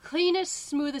cleanest,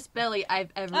 smoothest belly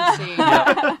I've ever seen.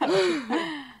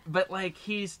 But, like,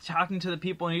 he's talking to the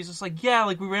people, and he's just like, yeah,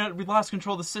 like, we lost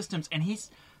control of the systems, and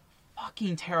he's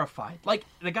fucking terrified. Like,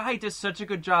 the guy does such a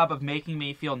good job of making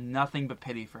me feel nothing but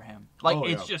pity for him. Like,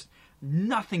 it's just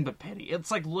nothing but pity. It's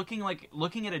like looking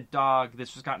at a dog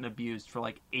that's just gotten abused for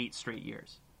like 8 straight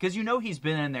years. Because you know he's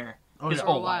been in there his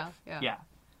whole life. Yeah.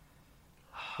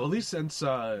 Well, at least since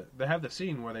they have the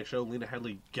scene where they show Lena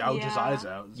Headey gouge his eyes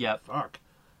out. Yep. Fuck.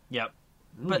 Yep.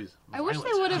 But I wish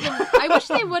they would have. I wish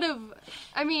they would have.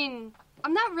 I mean,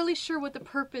 I'm not really sure what the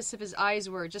purpose of his eyes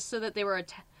were. Just so that they were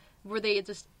they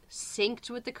just synced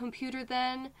with the computer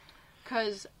then?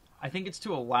 Because I think it's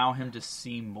to allow him to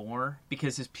see more,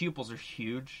 because his pupils are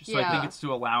huge. So I think it's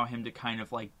to allow him to kind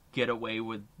of like get away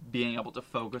with being able to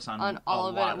focus on all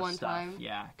of it at one time.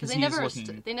 Yeah, because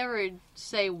they never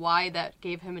say why that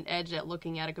gave him an edge at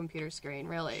looking at a computer screen.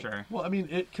 Really? Sure. Well, I mean,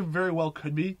 it very well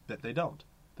could be that they don't.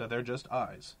 That they're just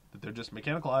eyes. That they're just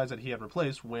mechanical eyes that he had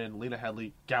replaced when Lena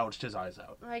Headey gouged his eyes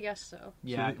out. I guess so.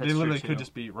 Yeah, so they literally could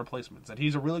just be replacements. And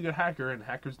he's a really good hacker, and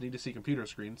hackers need to see computer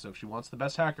screens, so if she wants the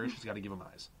best hacker, she's got to give him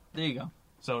eyes. There you go.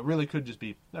 So it really could just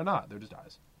be, they're not, they're just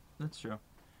eyes. That's true.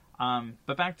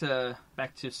 But back to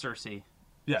Cersei.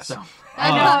 Yes. So, I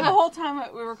know, the whole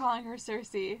time we were calling her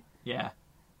Cersei. Yeah.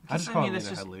 I just call her Lena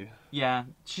Headey. Yeah,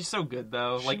 she's so good,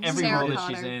 though. Like, every role that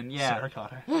she's in. Yeah. Sarah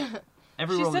Connor.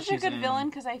 She's such a good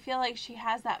villain, because I feel like she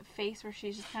has that face where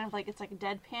she's just kind of like, it's like a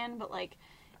deadpan, but like,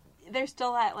 there's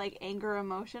still that like anger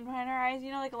emotion behind her eyes.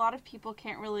 You know, like a lot of people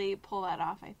can't really pull that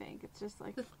off, I think. It's just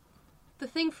like... The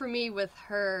thing for me with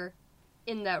her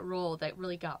in that role that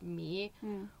really got me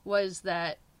was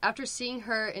that after seeing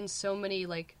her in so many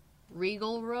like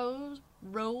regal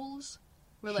roles,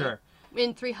 like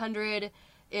in 300,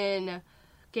 in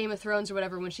Game of Thrones or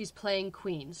whatever, when she's playing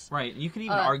queens. Right. You can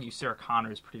even argue Sarah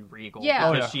Connor is pretty regal.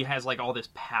 Yeah. Because she has, like, all this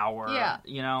power. Yeah.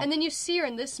 You know? And then you see her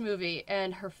in this movie,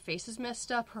 and her face is messed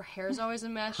up. Her hair's always a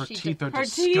mess. Her teeth are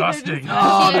disgusting.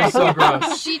 Oh, they're so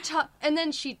gross. And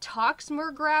then she talks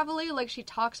more gravelly. Like, she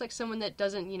talks like someone that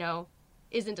doesn't,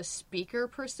 isn't a speaker,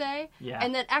 per se. Yeah.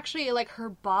 And then actually, like, her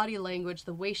body language,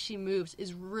 the way she moves,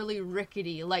 is really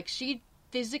rickety. Like,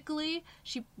 physically,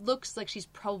 she looks like she's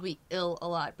probably ill a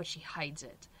lot, but she hides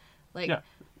it. Like,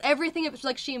 everything, it's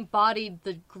like she embodied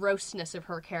the grossness of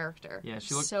her character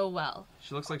so well.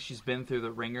 She looks like she's been through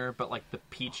the ringer, but like the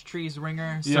Peachtree's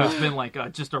ringer. So it's been like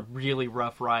just a really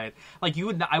rough ride. Like,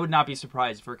 I would not be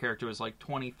surprised if her character was like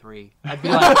 23. I'd be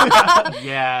like,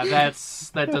 yeah,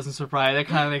 that doesn't surprise. That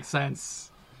kind of makes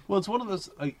sense. Well, it's one of those,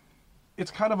 like, it's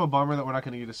kind of a bummer that we're not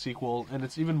going to get a sequel, and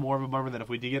it's even more of a bummer that if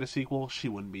we did get a sequel, she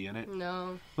wouldn't be in it.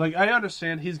 No. Like, I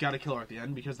understand he's got to kill her at the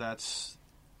end, because that's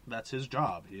his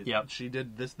job. She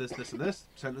did this, and this.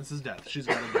 Sentence is death. She's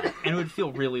got to die. And it would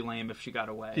feel really lame if she got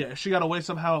away. Yeah, if she got away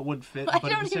somehow, it wouldn't fit. I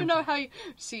don't even know how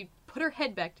she put her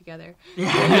head back together.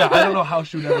 Yeah, I don't know how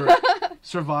she would ever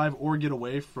survive or get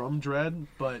away from Dredd,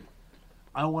 but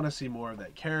I want to see more of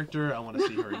that character. I want to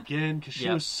see her again, because she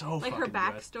was so like fucking her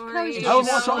backstory. That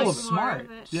was so smart.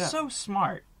 Yeah. So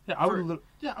smart.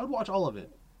 Yeah, I would watch all of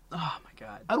it. Oh my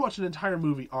god. I'd watch an entire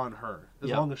movie on her as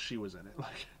long as she was in it.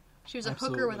 Like, she was a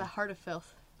hooker with a heart of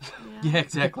filth. Yeah,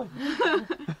 exactly.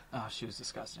 Oh, she was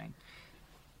disgusting.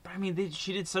 But I mean,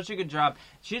 she did such a good job.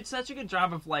 She did such a good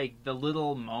job of like the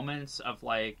little moments of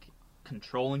like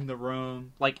controlling the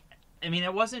room. Like, I mean,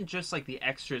 it wasn't just like the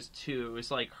extras too. It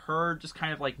was like her just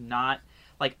kind of like not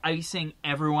like icing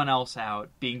everyone else out,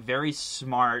 being very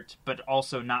smart, but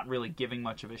also not really giving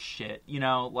much of a shit. You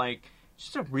know, like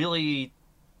just a really.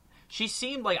 She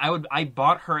seemed like I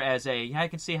bought her as I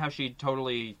can see how she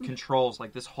totally controls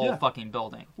like this whole fucking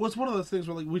building. Well, it's one of those things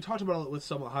where like we talked about it with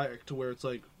Selma Hayek, to where it's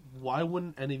like, why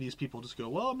wouldn't any of these people just go,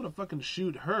 well, I'm gonna fucking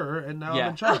shoot her and now I'm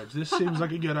in charge. This seems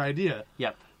like a good idea.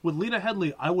 Yep. With Lena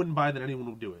Headey, I wouldn't buy that anyone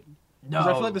would do it. No. Because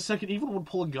I feel like the second anyone would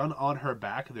pull a gun on her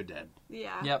back, they're dead.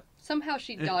 Yeah. Yep. Somehow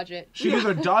she'd dodge it. She'd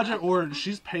either dodge it or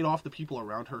she's paid off the people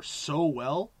around her so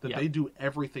well that Yep. they do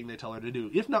everything they tell her to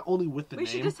do. If not only with the name.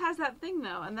 She just has that thing,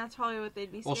 though, and that's probably what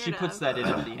they'd be scared of. Well, she puts that in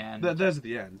at the end. That's at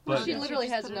the end. But, She literally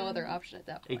has no other option at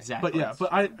that point. Exactly. But yeah,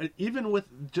 but I even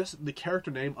with just the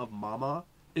character name of Mama,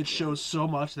 it shows so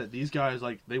much that these guys,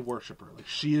 like, they worship her. Like,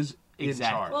 she is in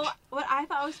charge. Well, what I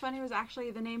thought was funny was actually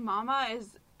the name Mama is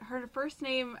her first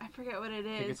name. I forget what it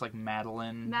is. I think it's like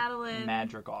Madeline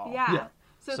Madrigal. Yeah.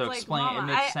 So it's like explain Mama.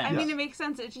 it makes sense. I mean, it makes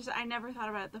sense. It's just I never thought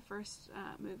about it the first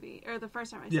movie or the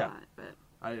first time I saw it. But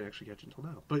I didn't actually catch it until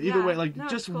now. But either way, like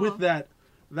just with that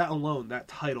alone, that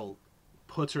title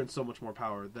puts her in so much more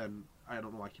power than I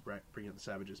don't know why I keep bringing up the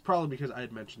Savages. Probably because I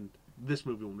had mentioned this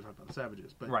movie when we talked about the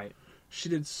Savages. But she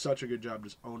did such a good job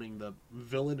just owning the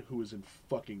villain who is in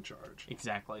fucking charge.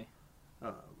 Exactly. Is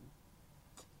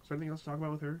there anything else to talk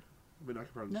about with her? I mean, I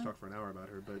could probably just talk for an hour about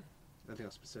her, but anything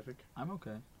else specific? I'm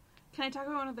okay. Can I talk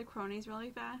about one of the cronies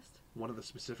really fast? One of the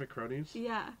specific cronies?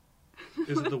 Yeah.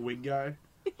 Is it the wig guy?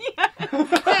 Yeah. Hey,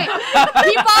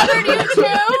 he bothered you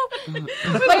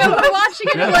too? Like, I'm watching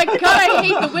it and I'm like, God, I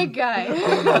hate the wig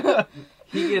guy.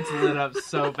 He gets lit up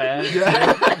so bad.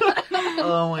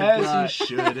 Oh my god. As he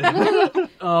should.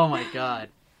 Oh my god.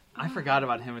 I forgot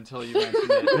about him until you mentioned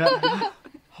it. Yeah.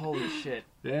 Holy shit.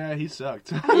 Yeah, he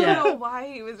sucked. I don't know why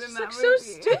he was in that movie. So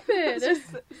stupid.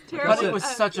 It's terrible. But it was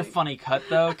such a funny cut,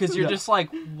 though, because you're just like,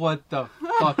 what the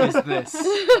fuck is this?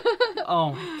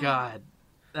 Oh my god.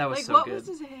 That was like, so what good. was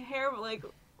his hair like?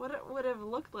 What it would have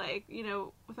looked like,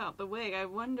 without the wig? I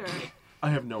wonder. I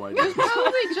have no idea. It's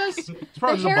probably just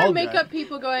probably the just a hair and bald makeup guy.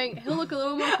 people going, he'll look a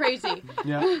little more crazy.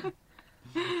 Yeah.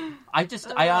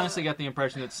 I honestly got the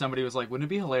impression that somebody was like, wouldn't it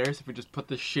be hilarious if we just put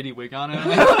this shitty wig on him?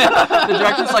 The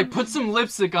director's like, put some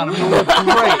lipstick on him, he'll look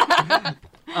great.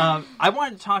 I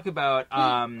wanted to talk about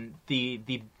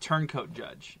the turncoat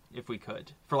judge, if we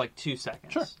could, for like 2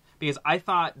 seconds. Sure. Because I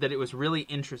thought that it was really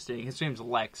interesting. His name's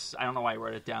Lex. I don't know why I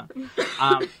wrote it down.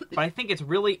 But I think it's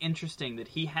really interesting that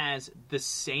he has the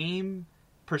same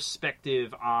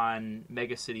perspective on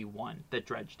Mega City 1 that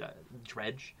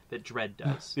Dredd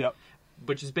does. Yep.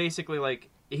 Which is basically like,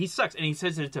 he sucks, and he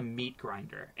says that it's a meat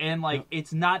grinder. And like,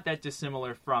 it's not that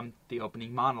dissimilar from the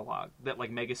opening monologue, that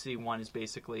like Mega City 1 is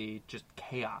basically just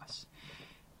chaos.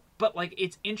 But like,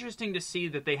 it's interesting to see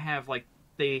that they have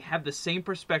the same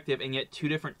perspective and yet two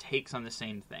different takes on the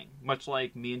same thing. Much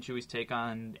like me and Chewie's take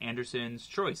on Anderson's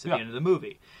choice at the end of the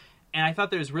movie. And I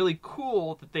thought that it was really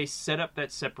cool that they set up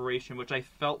that separation, which I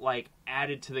felt like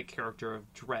added to the character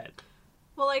of Dredd.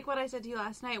 Well, like what I said to you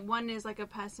last night, one is like a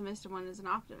pessimist and one is an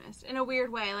optimist. In a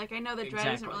weird way. Like, I know that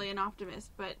Dredd isn't really an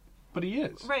optimist, but he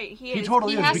is. Right, he is. He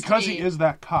totally He is, has to because be. he is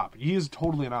that cop. He is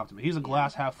totally an optimist. He's a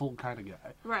glass half full kind of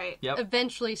guy. Right. Yep.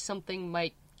 Eventually something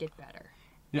might get better.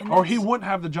 Yeah. And Or he that's- wouldn't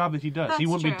have the job that he does. He That's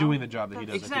wouldn't be true. doing the job that he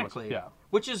does. Exactly. If he was,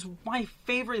 Which is my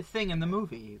favorite thing in the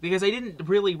movie. Because I didn't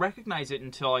really recognize it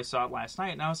until I saw it last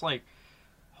night. And I was like,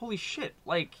 holy shit.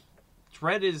 Like,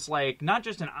 Dredd is like, not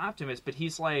just an optimist, but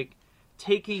he's like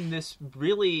taking this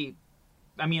really,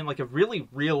 like a really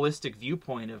realistic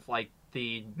viewpoint of like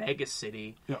the mega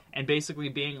city. Yeah. And basically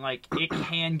being like, it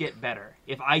can get better.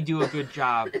 If I do a good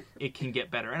job, it can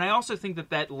get better. And I also think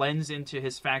that lends into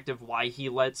his fact of why he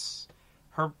lets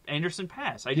Anderson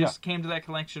pass. I just came to that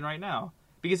connection right now.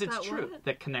 Because it's That true. what?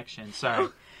 That connection, sorry.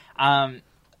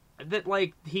 That,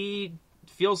 like, he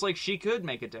feels like she could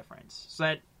make a difference. So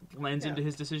that lends into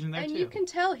his decision there, And too. you can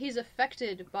tell he's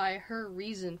affected by her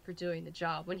reason for doing the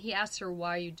job. When he asks her,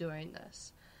 why are you doing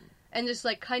this? And just,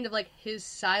 like, kind of like his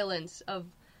silence of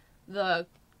the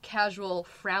casual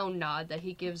frown nod that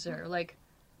he gives her. Like,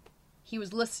 he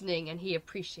was listening and he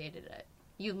appreciated it.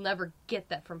 You'll never get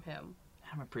that from him.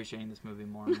 I'm appreciating this movie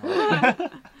more and more.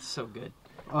 It's so good.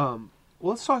 Well,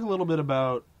 let's talk a little bit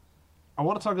about I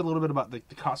want to talk a little bit about the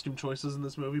costume choices in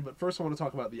this movie, but first I want to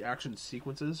talk about the action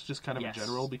sequences, just kind of in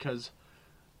general, because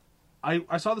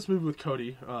I saw this movie with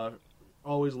Cody,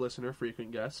 always listener,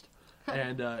 frequent guest,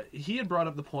 and he had brought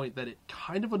up the point that it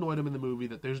kind of annoyed him in the movie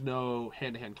that there's no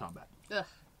hand-to-hand combat. Ugh.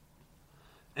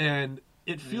 And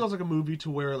it feels like a movie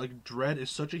to where, like, Dredd is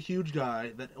such a huge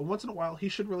guy that once in a while he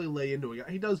should really lay into a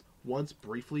guy. He does once,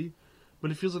 briefly,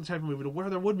 but it feels like the type of movie to where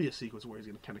there would be a sequence where he's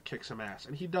going to kind of kick some ass,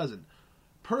 and he doesn't.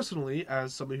 Personally,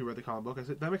 as somebody who read the comic book, I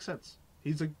said, that makes sense.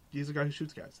 He's a guy who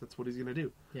shoots guys. That's what he's going to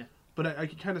do. Yeah. But I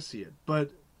can kind of see it. But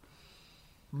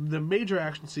the major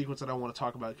action sequence that I want to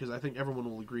talk about, because I think everyone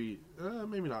will agree,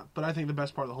 maybe not, but I think the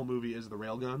best part of the whole movie is the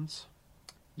railguns.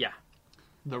 Yeah.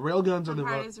 The railguns are the the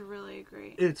part is really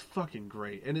great. It's fucking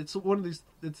great, and it's one of these.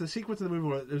 It's a sequence in the movie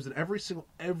where there's in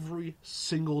every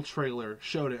single trailer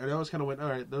showed it, and I always kind of went, all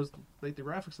right, those like the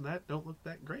graphics in that don't look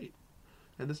that great,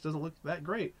 and this doesn't look that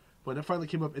great. When it finally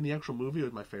came up in the actual movie, it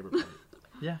was my favorite part.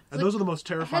 Yeah, and those are the most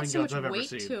terrifying guns I've ever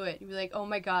seen. It had so much weight to it. You'd be like, oh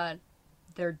my god,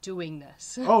 they're doing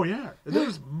this. Oh yeah, and they're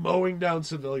just mowing down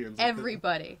civilians.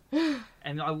 Everybody.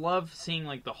 and I love seeing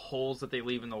like the holes that they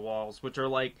leave in the walls, which are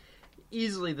like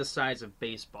easily the size of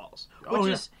baseballs.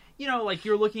 Which is, you know, like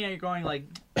you're looking at it going like,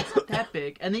 it's not that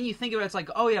big, and then you think about it, it's like,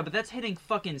 oh yeah, but that's hitting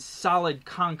fucking solid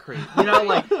concrete. You know,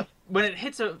 like when it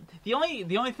hits the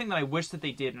only thing that I wish that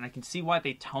they did, and I can see why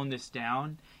they toned this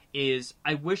down, is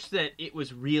I wish that it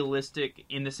was realistic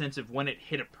in the sense of when it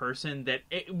hit a person that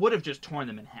it would have just torn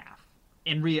them in half.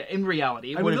 In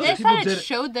reality, it would have. They thought it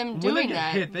showed them doing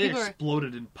that. Hit, they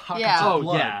exploded in pockets Yeah. of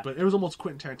blood. Yeah. But it was almost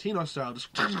Quentin Tarantino style, just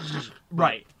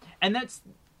right. And that's.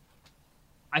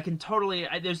 I can totally.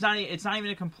 It's not even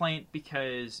a complaint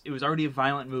because it was already a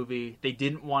violent movie. They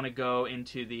didn't want to go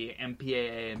into the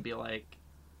MPAA and be like,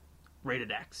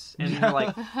 rated X, and they're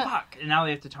like, fuck, and now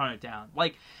they have to tone it down.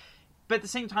 Like, but at the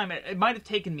same time, it might have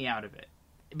taken me out of it.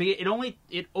 It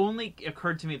only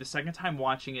occurred to me the second time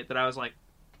watching it that I was like,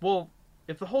 well,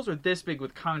 if the holes are this big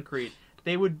with concrete,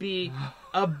 they would be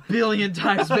a billion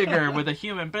times bigger with a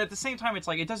human. But at the same time, it's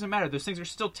like, it doesn't matter. Those things are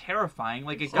still terrifying.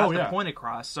 Like, it got the point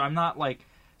across. So I'm not like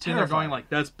sitting there going like,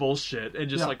 that's bullshit, and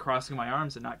just like crossing my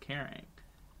arms and not caring.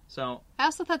 So I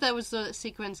also thought that was the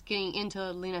sequence getting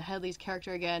into Lena Headey's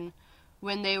character again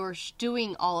when they were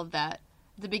doing all of that.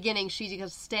 At the beginning,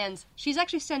 she's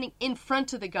actually standing in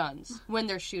front of the guns when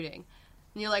they're shooting.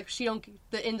 And you're like, she don't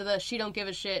give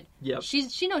a shit. Yep.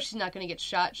 She knows she's not going to get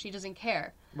shot. She doesn't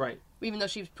care. Right. Even though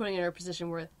she was putting in her position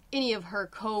where any of her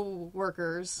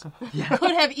co-workers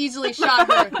could have easily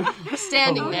shot her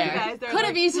standing there. Could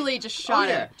have easily just shot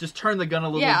her. Just turn the gun a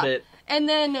little bit. And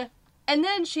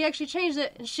then she actually changed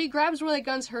it, and she grabs one of the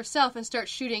guns herself and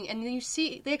starts shooting, and then you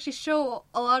see, they actually show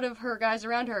a lot of her guys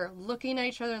around her looking at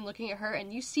each other and looking at her,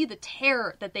 and you see the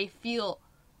terror that they feel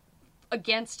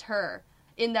against her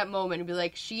in that moment, and be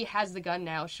like, she has the gun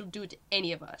now, she'll do it to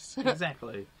any of us.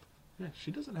 Exactly. Yeah,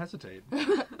 she doesn't hesitate.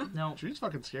 No. She's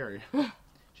fucking scary. She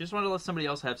just wanted to let somebody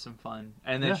else have some fun,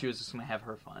 and then she was just going to have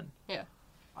her fun. Yeah.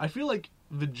 I feel like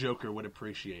the Joker would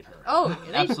appreciate her. Oh,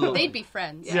 absolutely. They'd be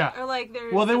friends. Yeah. Or like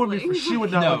they're well, they would siblings. be. She would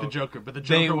not like the Joker, but the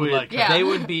Joker would like her. Yeah. They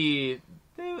would be.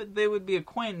 They would be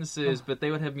acquaintances, but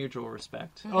they would have mutual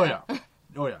respect. Oh yeah.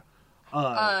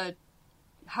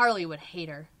 Harley would hate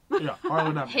her. Yeah,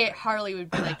 Harley would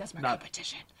be like, that's my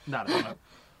competition. Not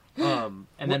and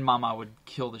then Mama would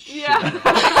kill the shit out of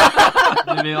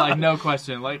her. They'd be like, no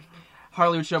question. Like,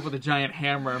 Harley would show up with a giant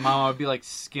hammer, and Mama would be like,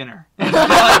 Skinner. And just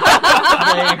be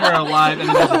like, laying her alive, and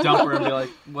then just dump her and be like,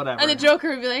 whatever. And the Joker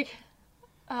would be like,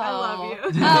 oh. I love you.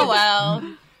 Oh,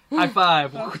 well. High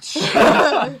five.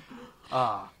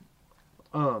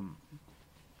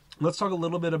 Let's talk a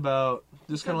little bit about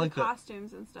just kind of like the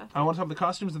costumes and stuff. I want to talk about the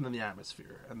costumes and then the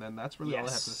atmosphere, and then that's really all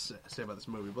I have to say about this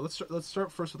movie. But let's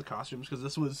start first with the costumes, because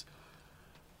this was,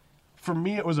 for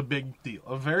me, it was a big deal,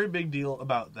 a very big deal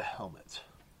about the helmet.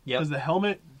 Yeah. Because the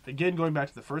helmet, again, going back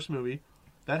to the first movie,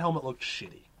 that helmet looked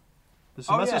shitty. The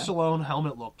Sylvester Stallone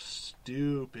helmet looked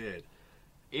stupid.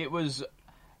 It was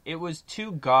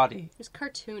too gaudy. It was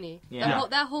cartoony. Yeah.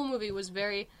 That whole movie was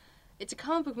very... It's a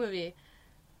comic book movie.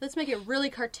 Let's make it really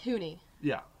cartoony.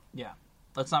 Yeah. Yeah.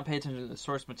 Let's not pay attention to the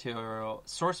source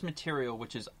material,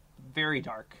 which is very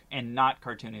dark and not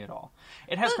cartoony at all.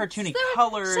 It has cartoony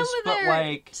colors, but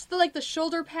like the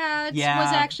shoulder pads was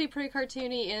actually pretty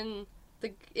cartoony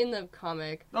in the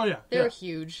comic. Oh yeah, they were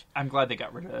huge. I'm glad they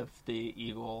got rid of the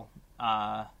eagle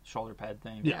shoulder pad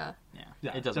thing. Yeah.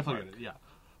 It doesn't work. Good. Yeah,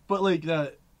 but like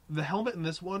the helmet in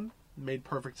this one made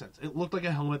perfect sense. It looked like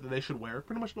a helmet that they should wear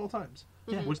pretty much at all times.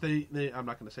 Yeah. Which they I'm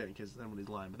not going to say it in case anybody's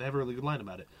lying, but they have a really good line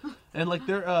about it. And like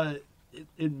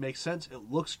it it makes sense.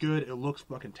 It looks good. It looks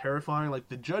fucking terrifying. Like,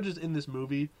 the judges in this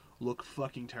movie look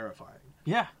fucking terrifying.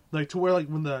 Yeah. Like, to where, like,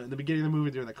 when in the beginning of the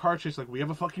movie, during the car chase, like, we have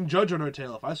a fucking judge on our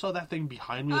tail. If I saw that thing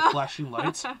behind me with flashing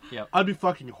lights, Yep. I'd be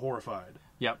fucking horrified.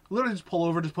 Yep. Literally just pull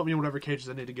over, just put me in whatever cages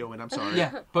I need to go in. I'm sorry. Yeah.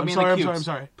 Put I'm me sorry, in the cubes. I'm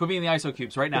sorry. Put me in the ISO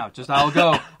cubes right now. Just I'll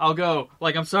go.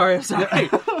 Like, I'm sorry.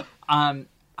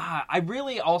 I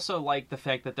really also like the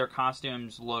fact that their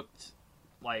costumes looked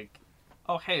like,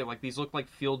 oh hey, like these look like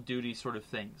field duty sort of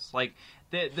things. Like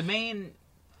the main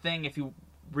thing, if you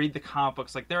read the comic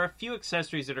books, like there are a few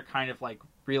accessories that are kind of like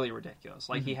really ridiculous.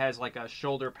 Like he has like a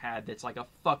shoulder pad that's like a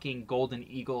fucking golden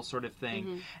eagle sort of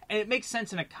thing. And it makes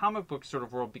sense in a comic book sort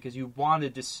of world because you want to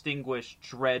distinguish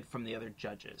Dredd from the other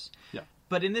judges. Yeah.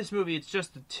 But in this movie, it's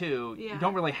just the two. Yeah. You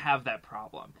don't really have that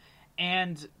problem.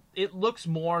 And it looks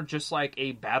more just like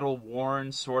a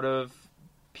battle-worn sort of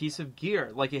piece of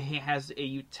gear. Like, he has a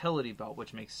utility belt,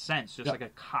 which makes sense, just like a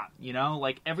cop, you know?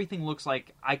 Like, everything looks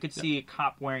like I could see a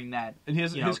cop wearing that. And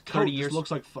his coat 30 years just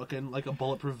looks like fucking like a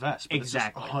bulletproof vest. But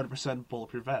Exactly. It's just 100%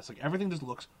 bulletproof vest. Like, everything just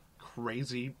looks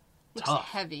crazy Looks tough.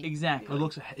 heavy. Exactly. It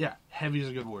looks, heavy is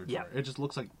a good word Yeah. for it. It just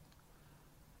looks like,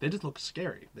 they just look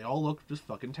scary. They all look just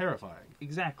fucking terrifying.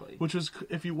 Exactly. Which was,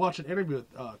 if you watch an interview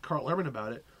with Carl Urban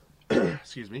about it,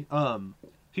 excuse me,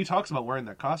 he talks about wearing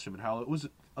that costume and how it was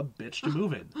a bitch to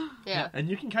move in. Yeah. And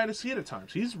you can kind of see it at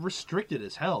times. He's restricted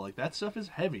as hell. Like, that stuff is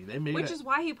heavy. They made Which is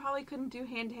why he probably couldn't do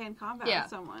hand-to-hand combat Yeah. with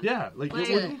someone. Yeah, like, Like,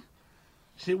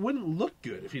 it wouldn't look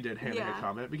good if he did hand-to-hand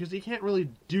combat because he can't really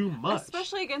do much.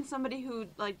 especially against somebody who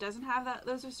like doesn't have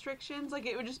those restrictions. Like,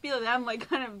 it would just be like them like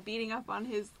kind of beating up on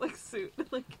his like suit.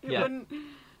 Like, it Yeah. wouldn't.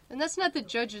 And that's not the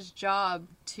judge's job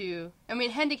to... I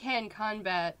mean, hand-to-hand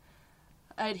combat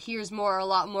adheres a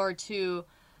lot more to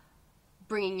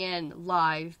bringing in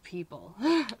live people.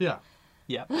 Yeah.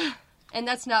 Yeah. And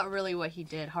that's not really what he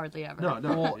did, hardly ever. No.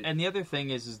 Well, and the other thing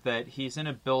is that he's in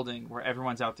a building where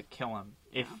everyone's out to kill him.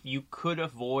 If you could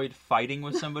avoid fighting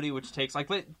with somebody, which takes, like,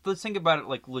 let's think about it,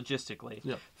 like, logistically.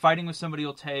 Yeah. Fighting with somebody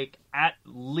will take at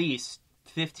least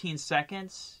 15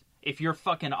 seconds. If you're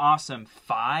fucking awesome,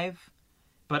 5.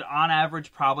 But on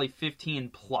average, probably 15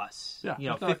 plus. Yeah, you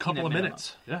know, if not 15 a couple at of minimum.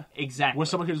 minutes. Yeah. Exactly. Where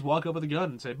someone could just walk up with a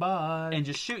gun and say, bye. And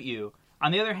just shoot you.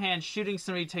 On the other hand, shooting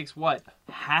somebody takes, what,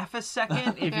 half a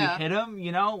second if Yeah. you hit them?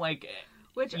 You know, like...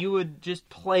 Which You would just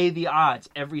play the odds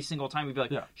every single time. You'd be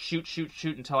like, Yeah. shoot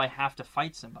until I have to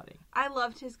fight somebody. I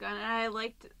loved his gun, and I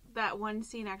liked that one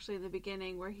scene actually in the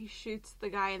beginning where he shoots the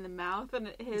guy in the mouth and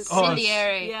his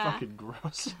Incendiary. yeah. Fucking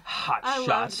gross. Hot I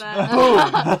shots. love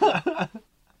that.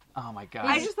 Oh my god.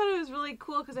 I just thought it was really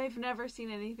cool because I've never seen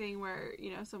anything where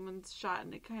someone's shot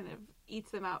and it kind of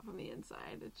eats them out from the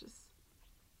inside. It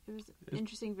was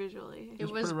interesting visually.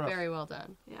 It was pretty rough. very well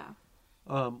done. Yeah.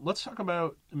 Let's talk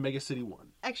about Mega City 1.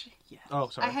 Actually, Oh,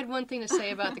 sorry. I had one thing to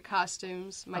say about the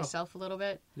costumes myself a little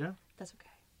bit. Yeah? That's okay.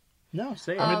 No,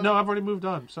 say it. I mean, no, I've already moved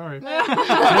on. Sorry.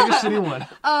 Mega City 1.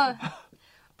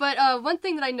 But one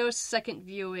thing that I noticed second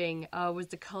viewing was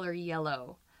the color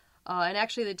yellow. And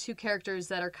actually the two characters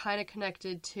that are kind of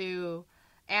connected to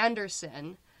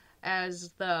Anderson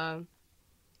as the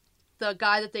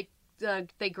guy that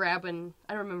they grab and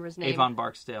I don't remember his name. Avon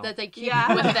Barksdale. That they keep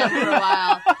Yeah. with them for a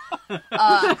while.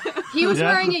 He was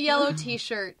wearing a yellow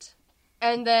t-shirt,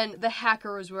 and then the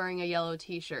hacker was wearing a yellow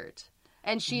t-shirt.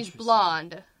 And she's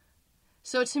blonde.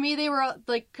 So to me, they were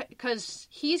like, because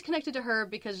he's connected to her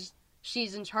because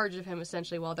she's in charge of him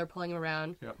essentially while they're pulling him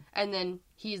around. Yep. And then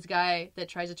he's the guy that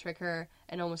tries to trick her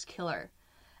and almost kill her.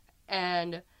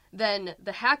 And then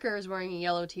the hacker is wearing a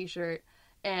yellow t-shirt,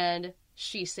 and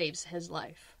she saves his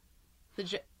life.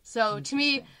 So to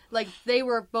me, like, they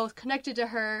were both connected to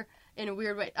her in a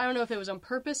weird way. I don't know if it was on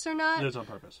purpose or not. It is on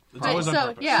purpose. It's Right, always on so,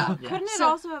 purpose. yeah. Couldn't it So-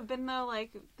 also have been though,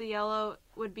 like the yellow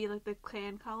would be like the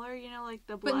clan color, like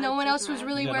the blood? But no one with else was red?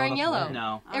 really Yeah, no wearing one else yellow. was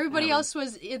No. Everybody No. else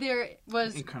was either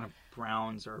In kind of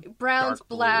browns or browns, dark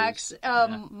blacks. blues.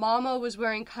 Yeah. Mama was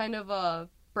wearing kind of a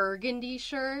burgundy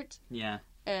shirt, Yeah.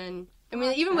 and I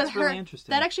mean, even with That's her, really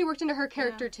interesting. that actually worked into her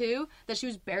character too. That she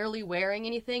was barely wearing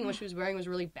anything. What she was wearing was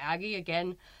really baggy.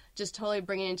 Again, just totally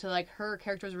bringing it into like her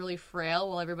character was really frail,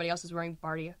 while everybody else is wearing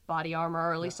body armor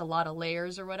or at least a lot of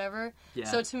layers or whatever. Yeah.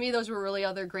 So to me, those were really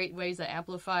other great ways that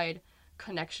amplified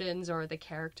connections or the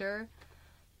character.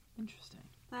 Interesting.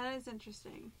 That is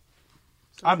interesting.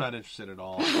 I'm not interested at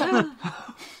all.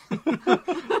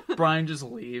 Brian just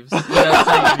leaves. Without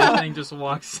saying anything, just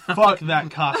walks out. Fuck that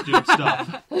costume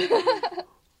stuff.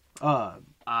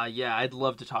 Yeah, I'd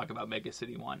love to talk about Mega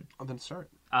City 1. And then start.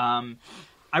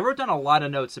 I wrote down a lot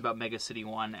of notes about Mega City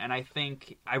 1, and I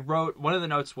think one of the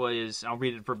notes was, I'll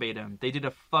read it verbatim, they did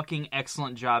a fucking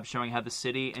excellent job showing how the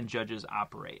city and judges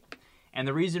operate. And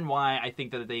the reason why I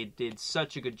think that they did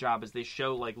such a good job is they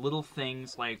show like little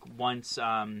things, like once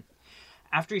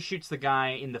after he shoots the guy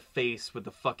in the face with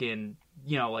the fucking,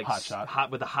 you know, like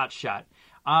with a hot shot.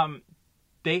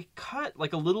 They cut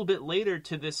like a little bit later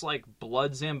to this like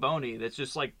blood Zamboni that's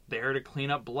just like there to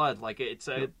clean up blood. Like it's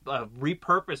a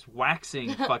repurposed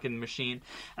waxing fucking machine.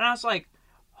 And I was like,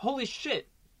 holy shit,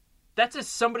 that's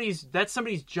somebody's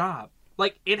job.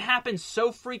 Like, it happens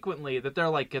so frequently that they're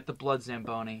like, get the blood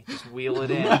Zamboni, just wheel it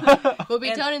in. We'll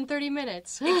be done in 30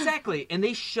 minutes. Exactly. And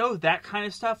they show that kind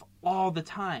of stuff all the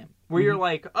time. Where you're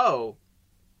like, oh,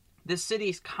 this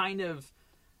city's kind of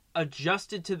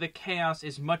adjusted to the chaos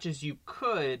as much as you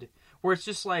could. Where it's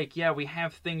just like, yeah, we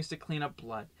have things to clean up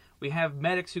blood. We have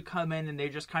medics who come in and they're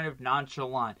just kind of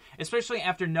nonchalant. Especially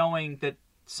after knowing that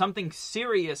something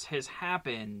serious has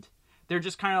happened. They're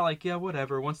just kind of like, yeah,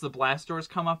 whatever. Once the blast doors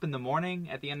come up in the morning,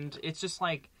 at the end, it's just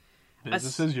like...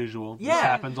 Business as usual. Yeah. This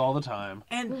happens all the time.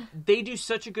 And they do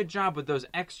such a good job with those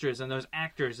extras and those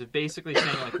actors of basically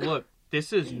saying, like, look,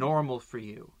 this is normal for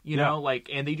you. You know, like,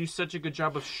 and they do such a good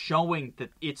job of showing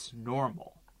that it's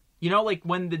normal. You know, like,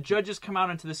 when the judges come out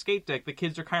onto the skate deck, the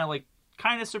kids are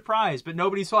kind of surprised, but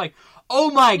nobody's like, oh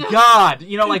my god,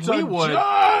 you know, like we would.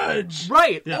 Judge!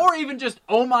 Right. Yeah. Or even just,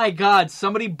 oh my god,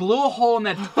 somebody blew a hole in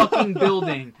that fucking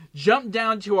building, jumped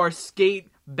down to our skate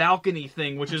balcony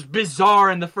thing, which is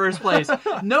bizarre in the first place.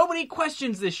 Nobody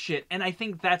questions this shit, and I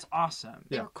think that's awesome.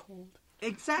 They're cold.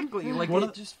 Exactly. Like,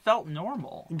 it just felt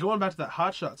normal. And going back to that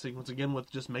hotshot sequence again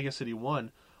with just Mega City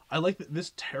 1, I like that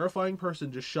this terrifying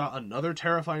person just shot another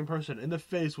terrifying person in the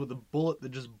face with a bullet that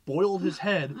just boiled his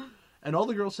head. And all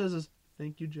the girl says is,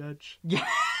 "Thank you, Judge." Yeah.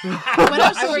 What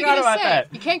else are we gonna say?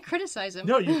 That. You can't criticize him.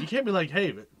 No, you can't be like,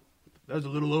 "Hey, but that was a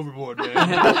little overboard,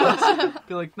 man."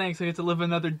 Be like, "Thanks, I get to live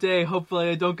another day. Hopefully,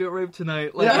 I don't get raped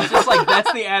tonight." Like, it's just like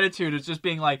that's the attitude. It's just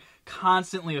being like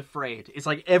constantly afraid. It's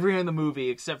like everyone in the movie,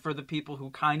 except for the people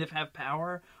who kind of have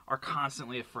power, are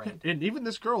constantly afraid. And even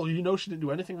this girl, you know, she didn't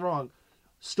do anything wrong,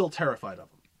 still terrified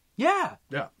of him. Yeah.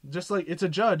 Yeah. Just like it's a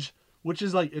judge, which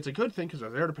is like it's a good thing because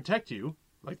they're there to protect you.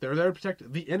 Like, they're there to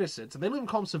protect the innocents. And they don't even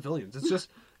call them civilians. It's just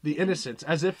the innocents,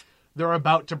 as if they're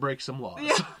about to break some laws.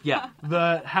 Yeah.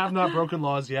 The have-not-broken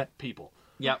laws yet people.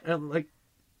 Yeah. And, like,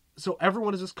 so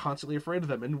everyone is just constantly afraid of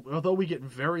them. And although we get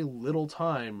very little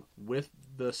time with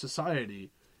the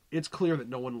society, it's clear that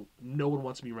no one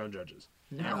wants to be around judges.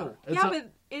 No.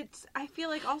 But it's... I feel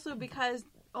like also because...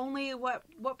 Only what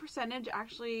percentage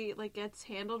actually like gets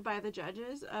handled by the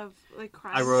judges of like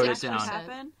crimes I wrote that it down.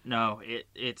 happen? No,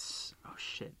 it's oh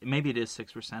shit. Maybe it is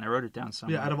 6%. I wrote it down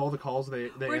somewhere. Yeah, out of all the calls they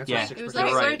answer 6%. It was Right.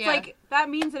 like, So it's like that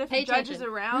means that if Pay the judge is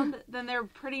attention. around, then they're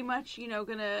pretty much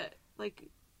gonna like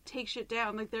take shit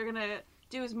down. Like they're gonna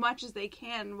do as much as they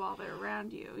can while they're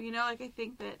around you. Like I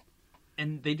think that.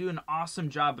 And they do an awesome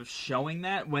job of showing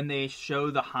that when they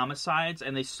show the homicides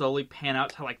and they slowly pan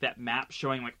out to like that map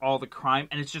showing like all the crime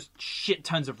and it's just shit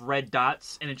tons of red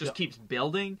dots and it just keeps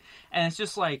building and it's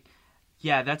just like,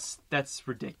 yeah, that's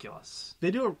ridiculous. They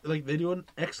do an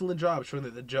excellent job showing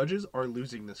that the judges are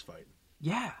losing this fight.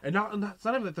 Yeah. And it's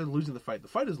not even that they're losing the fight. The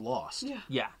fight is lost.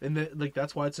 Yeah. And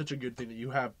that's why it's such a good thing that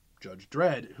you have Judge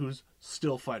Dredd, who's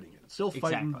still fighting it. Still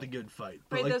fighting the good fight.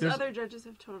 But right, those other judges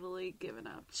have totally given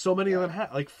up. So many of them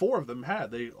had. Like, 4 of them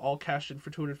had. They all cashed in for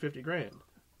 $250,000.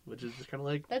 Which is just kind of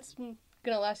like... That's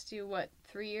gonna last you,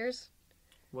 3 years?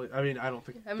 Well, I mean, I don't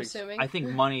think... I'm assuming. I think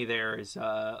money there is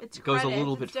goes a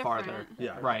little bit farther.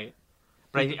 Yeah. Right.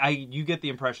 But you get the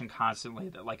impression constantly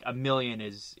that like $1 million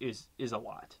is a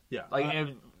lot. Yeah.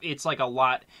 Like it's like a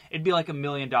lot. It'd be like $1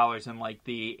 million in like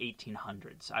the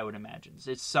 1800s, I would imagine.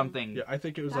 It's something. Yeah, I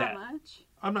think it was that much.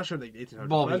 I'm not sure the 1800s.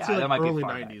 Well, but I'd say that like might be early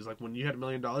far 90s. back. Like when you had $1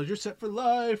 million, you're set for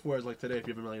life. Whereas like today, if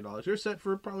you have $1 million, you're set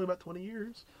for probably about 20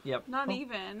 years. Yep. Not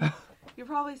even. You're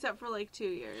probably set for like 2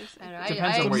 years.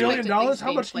 Depends on $1 where you million?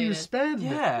 How much do you spend?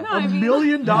 Yeah. No, $1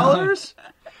 million? Well,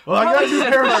 I got a new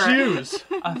pair of shoes.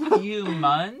 A few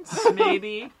months,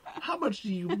 maybe. How much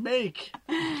do you make?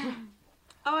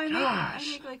 Oh, I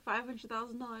make like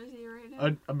 $500,000 a year right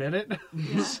now. A minute?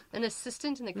 Yeah. An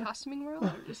assistant in the costuming world?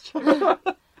 I'm just joking.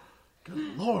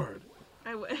 Good Lord.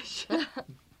 I wish.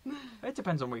 It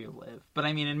depends on where you live. But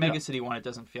I mean, in Mega City 1,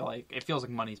 it feels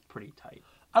like money's pretty tight.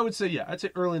 I would say, yeah. I'd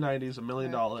say early 90s, $1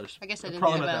 million. I guess I didn't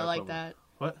think about it like that.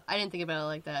 What? I didn't think about it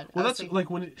like that. Well, that's like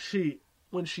when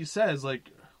she says like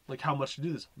how much to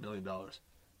do this? $1 million.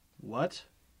 What?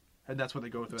 And that's what they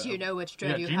go through. Do you know which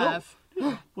Dredd you do have?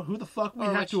 Well, who the fuck we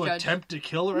Or have which to judge? attempt to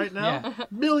kill right now? Yeah.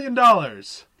 $1 million.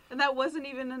 And that wasn't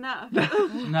even enough.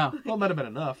 No. Well, it might have been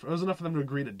enough. It was enough for them to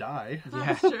agree to die. Yeah.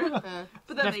 That's true. Uh,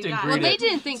 But then Enough they to got agree it.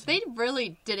 well, they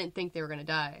really didn't think they were going to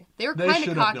die. They were They kind should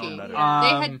of have cocky. known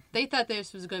better. They thought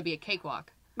this was going to be a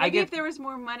cakewalk. Maybe I if there was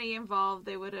more money involved,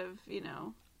 they would have,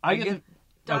 I get- get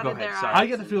Oh, dotted go ahead. their Sorry. I's I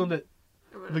get the feeling that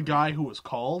or whatever. the guy who was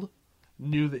called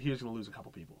knew that he was going to lose a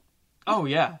couple people. Oh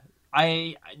yeah.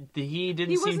 He didn't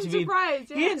He seem wasn't to be surprised.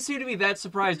 He didn't seem to be that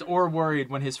surprised or worried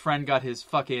when his friend got his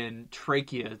fucking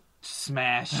trachea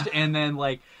smashed and then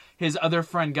like his other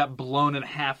friend got blown in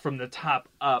half from the top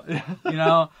up. You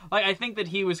know? Like I think that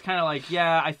he was kind of like,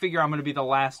 yeah, I figure I'm going to be the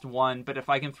last one, but if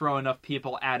I can throw enough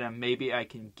people at him, maybe I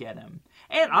can get him.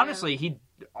 And honestly, he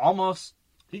almost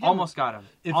got him.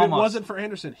 If Almost. it wasn't for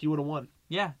Anderson, he would have won.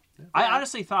 Yeah. I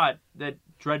honestly thought that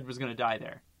Dredd was going to die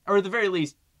there. Or at the very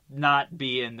least, not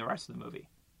be in the rest of the movie.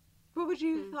 What would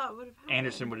you thought would have happened?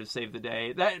 Anderson would have saved the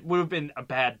day. That would have been a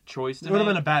bad choice to It would have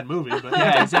make. been a bad movie, but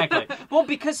Yeah, exactly. Well,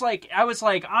 because, like, I was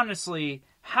like, honestly,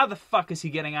 how the fuck is he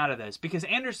getting out of this? Because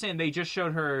Anderson, they just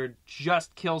showed her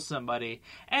just kill somebody.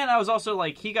 And I was also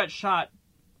like, he got shot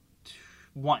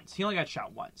once. He only got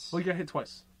shot once. Well, he got hit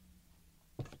twice.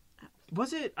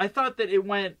 Was it? I thought that it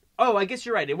went... Oh, I guess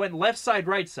you're right. It went left side,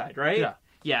 right side, right? Yeah.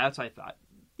 Yeah, that's what I thought.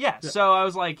 Yeah, so I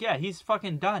was like, yeah, he's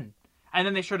fucking done. And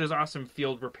then they showed his awesome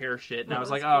field repair shit, and I was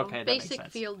like, that's oh, cool. okay, that Basic makes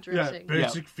sense. field Yeah, dressing.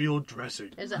 basic field dressing.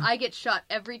 Is that I get shot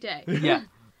every day. Yeah.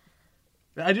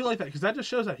 I do like that because that just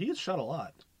shows that he gets shot a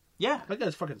lot. Yeah. That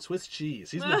guy's fucking Swiss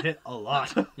cheese. He's been hit a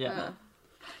lot. Yeah.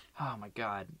 Oh my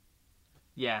god.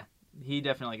 Yeah, he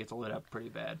definitely gets lit up pretty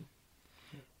bad.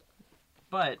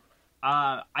 But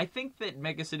I think that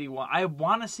Mega City 1... I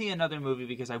want to see another movie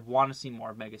because I want to see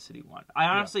more of Mega City 1. I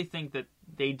honestly think that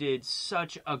they did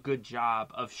such a good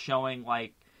job of showing,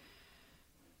 like,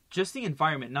 just the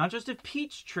environment. Not just of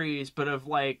peach trees, but of,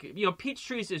 like... You know, peach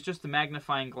trees is just the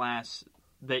magnifying glass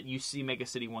that you see Mega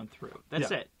City 1 through.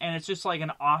 That's it. And it's just, like,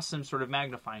 an awesome sort of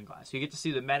magnifying glass. You get to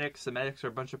see the medics. The medics are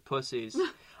a bunch of pussies.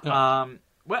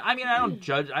 Well, I mean, I don't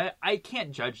judge. I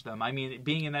can't judge them. I mean,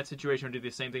 being in that situation would do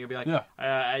the same thing. I'd be like,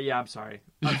 yeah, I'm sorry.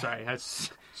 I'm sorry.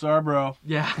 Sorry, bro.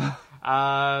 Yeah.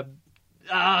 The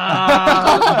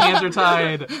hands are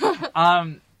tied.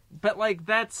 But, like,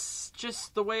 that's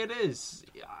just the way it is.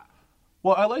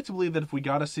 Well, I like to believe that if we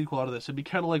got a sequel out of this, it'd be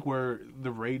kind of like where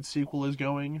the Raid sequel is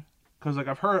going. Because, like,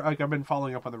 I've been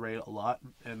following up on the Raid a lot.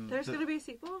 And There's going to be a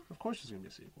sequel? Of course there's going to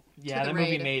be a sequel. Yeah, the that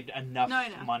movie Raid. made enough No, I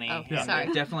know. money. Oh, and sorry.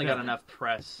 it definitely got enough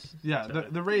press. Yeah,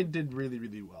 the Raid did really,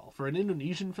 really well. For an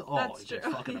Indonesian film, That's it did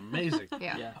true. fucking amazing.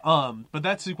 Yeah. But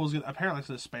that sequel's apparently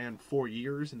going to span 4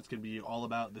 years, and it's going to be all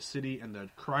about the city and the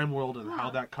crime world and how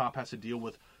that cop has to deal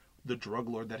with the drug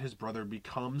lord that his brother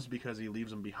becomes because he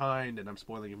leaves him behind. And I'm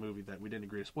spoiling a movie that we didn't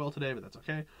agree to spoil today, but that's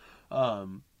okay.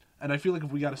 And I feel like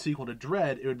if we got a sequel to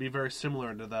Dredd, it would be very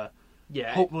similar to the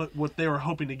what they were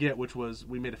hoping to get, which was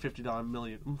we made a $50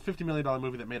 million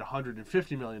movie that made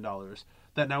 $150 million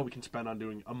that now we can spend on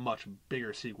doing a much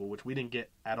bigger sequel, which we didn't get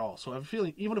at all. So I have a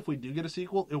feeling even if we do get a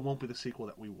sequel, it won't be the sequel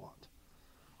that we want.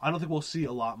 I don't think we'll see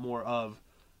a lot more of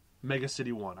Mega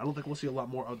City 1. I don't think we'll see a lot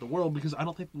more of the world because I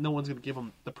don't think no one's going to give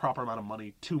them the proper amount of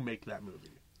money to make that movie.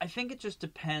 I think it just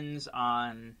depends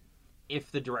on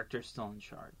if the director's still in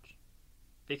charge.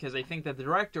 Because I think that the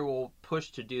director will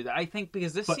push to do that. I think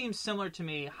because this seems similar to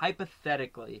me,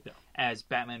 hypothetically, as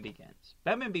Batman Begins.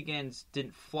 Batman Begins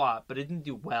didn't flop, but it didn't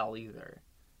do well either.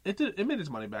 It did. It made its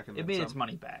money back. It made its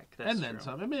money back. That's and then true.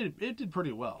 some. It did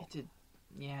pretty well. It did.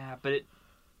 Yeah, but it...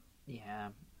 Yeah.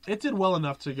 It did well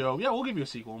enough to go, yeah, we'll give you a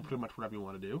sequel and pretty much whatever you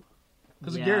want to do.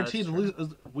 Because Yeah, guaranteed, that's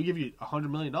true. we give you $100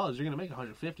 million, you're going to make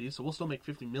 $150, so we'll still make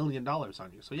 $50 million on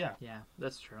you. So yeah. Yeah,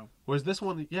 that's true. Whereas this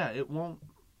one, yeah, it won't.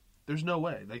 There's no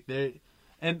way. Like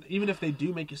and even if they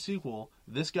do make a sequel,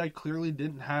 this guy clearly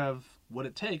didn't have what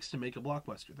it takes to make a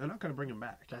blockbuster. They're not going to bring him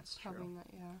back. That's true. Probably not,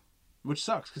 yeah. Which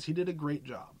sucks because he did a great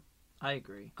job. I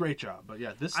agree. Great job, but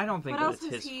yeah, this. I don't think What that else it's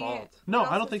has his he- fault. No, what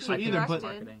I don't else think has so he either, but-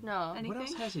 directed? No. What else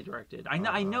Anything? has he directed?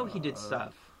 I know he did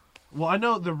stuff. Well, I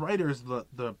know the writer's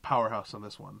the powerhouse on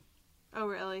this one. Oh,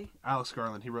 really? Alex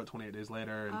Garland. He wrote 28 Days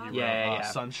Later, and he Yeah, wrote yeah.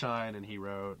 Sunshine, and he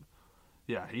wrote.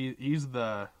 Yeah, he's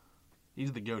the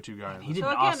go-to guy. in He this did So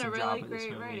an again, awesome a job really in this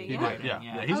great movie. writing, He yeah. did,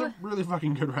 yeah. He's I a would- really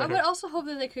fucking good I writer. would also hope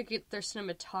that they could get their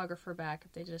cinematographer back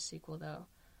if they did a sequel, though.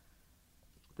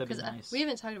 That'd be Because nice. we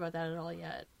haven't talked about that at all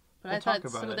yet. But We'll I thought talk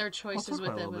about some of it. their choices talk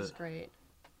about with it a it little was bit. great.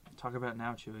 Talk about it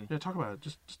now, Chewy. Yeah, talk about it.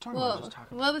 Just talk Well, about it. Just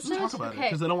talk about well, the it. Just talk about it okay.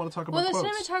 because they don't want to talk about Well, the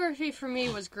quotes. cinematography for me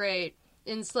was great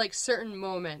in like certain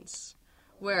moments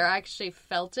where I actually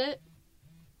felt it.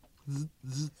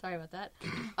 Sorry about that.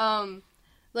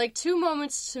 Like 2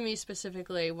 moments to me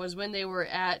specifically was when they were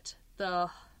at the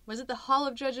was it the Hall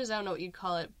of Judges? I don't know what you'd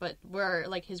call it, but where,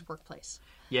 like, his workplace.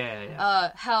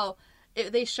 Yeah. How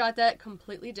they shot that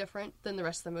completely different than the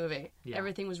rest of the movie. Yeah.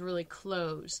 Everything was really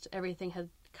closed. Everything had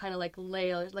kind of like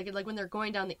layers. Like when they're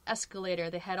going down the escalator,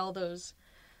 they had all those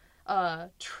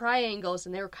triangles,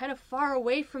 and they were kind of far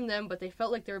away from them, but they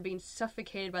felt like they were being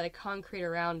suffocated by the concrete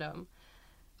around them.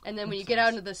 And then when you get out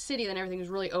into the city, then everything's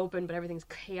really open, but everything's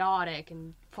chaotic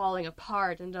and falling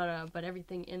apart and da-da. But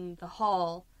everything in the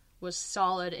hall was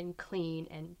solid and clean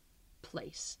and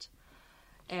placed.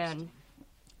 And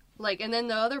and then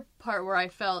the other part where I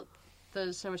felt the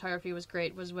cinematography was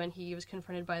great was when he was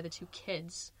confronted by the two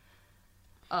kids.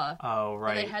 Oh,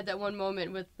 right. And they had that one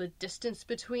moment with the distance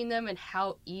between them and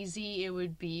how easy it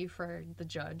would be for the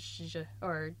judge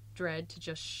or Dredd to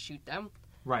just shoot them.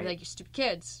 Right. Like, you stupid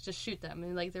kids, just shoot them.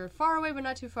 And, like, they were far away, but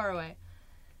not too far away.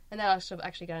 And that also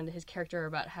actually got into his character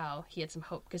about how he had some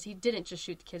hope, because he didn't just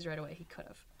shoot the kids right away. He could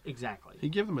have. Exactly. He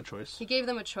gave them a choice. He gave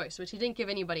them a choice, which he didn't give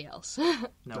anybody else.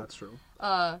 No. That's true.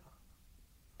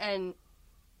 And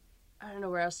I don't know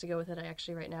where else to go with it,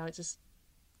 actually, right now. It's just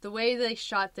the way they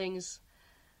shot things,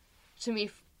 to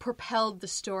me, propelled the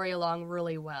story along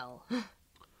really well.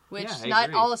 Which,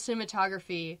 not all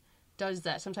cinematography does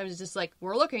that. Sometimes it's just like,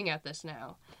 we're looking at this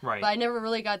now. Right. But I never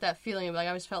really got that feeling. Like, I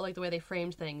always felt like the way they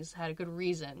framed things had a good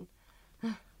reason.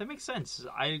 That makes sense.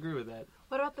 I agree with that.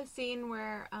 What about the scene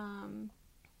where,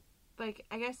 like,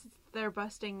 I guess they're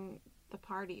busting the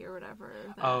party or whatever?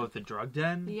 The drug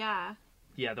den? Yeah.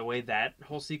 Yeah, the way that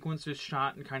whole sequence was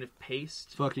shot and kind of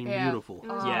paced. Fucking beautiful. It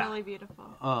was really beautiful.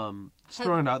 Just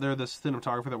throwing it out there, this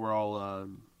cinematographer that we're all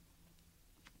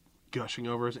gushing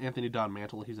over is Anthony Don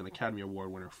Mantle. He's an Academy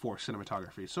Award winner for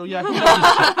cinematography. So yeah,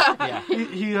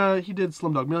 he did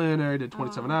Slumdog Millionaire. He did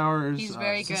 27 Hours. He's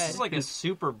very good. This is like a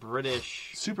super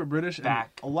British.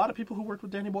 Back. And a lot of people who worked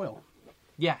with Danny Boyle.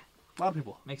 Yeah, a lot of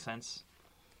people. Makes sense.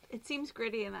 It seems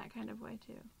gritty in that kind of way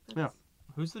too. Yeah.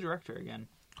 Who's the director again?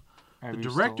 The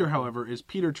director, however, is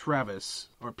Pete Travis.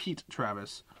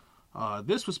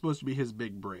 This was supposed to be his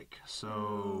big break,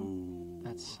 so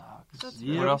that sucks.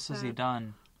 Really what else sad. has he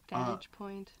done? Vantage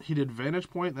Point. He did Vantage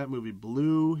Point. That movie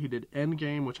blew. He did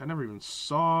Endgame, which I never even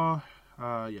saw.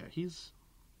 He's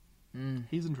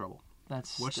in trouble.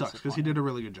 Which sucks because he did a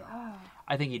really good job.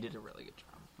 I think he did a really good job.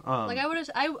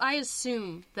 I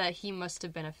assume that he must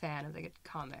have been a fan of the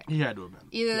comic. He had to have been.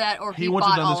 Either that, or he wouldn't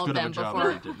bought have done all of them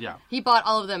before. He did. Yeah. He bought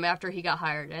all of them after he got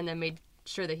hired, and then made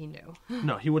sure that he knew.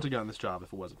 No, he wouldn't have gotten this job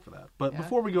if it wasn't for that. But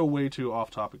before we go way too off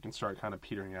topic and start kind of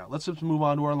petering out, let's just move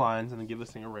on to our lines and then give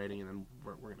this thing a rating, and then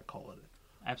we're going to call it.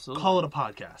 Absolutely. Call it a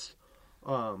podcast.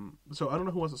 So I don't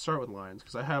know who wants to start with lines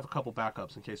because I have a couple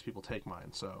backups in case people take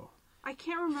mine. So I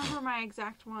can't remember my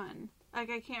exact one. Like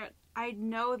I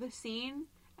know the scene.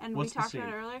 And What's we talked about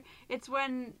it earlier. It's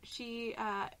when she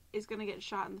is going to get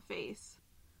shot in the face,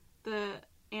 the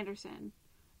Anderson,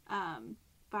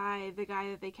 by the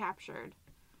guy that they captured.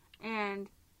 And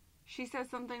she says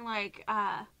something like,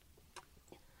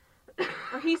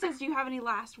 or he says, "Do you have any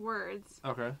last words?"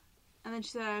 Okay. And then she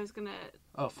said, "I was going to."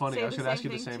 Oh, funny. I was going to ask you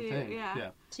the same thing.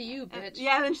 Yeah. To you, bitch.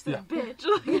 And then she said, "Bitch."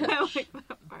 I like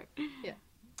that part. Yeah.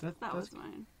 That was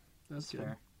mine. That's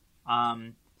fair.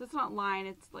 It's not line,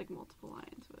 it's like multiple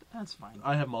lines. But That's fine.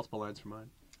 I have multiple lines for mine.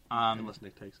 Unless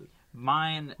Nick takes it.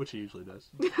 Mine... Which he usually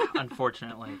does.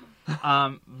 Unfortunately.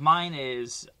 Mine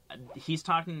is...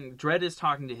 Dredd is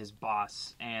talking to his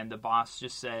boss, and the boss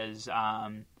just says...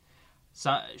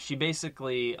 she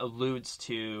basically alludes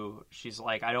to... She's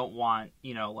like, I don't want,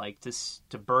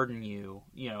 to burden you,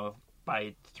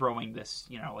 by throwing this,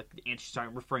 and she's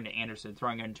referring to Anderson,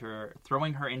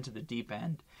 throwing her into the deep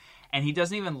end. And he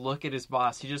doesn't even look at his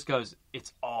boss. He just goes,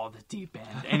 "It's all the deep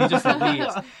end." And he just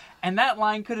leaves. And that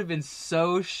line could have been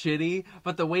so shitty,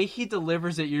 but the way he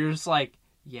delivers it, you're just like,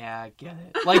 yeah, I get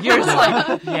it. Like, you're just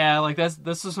like, yeah, like,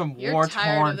 this is some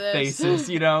war-torn faces,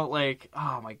 Like,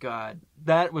 oh my god.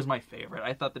 That was my favorite.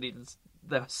 I thought that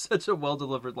that was such a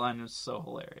well-delivered line. It was so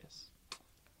hilarious.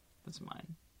 That's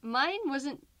mine. Mine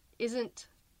isn't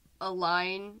a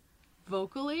line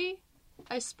vocally,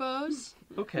 I suppose.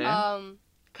 Okay.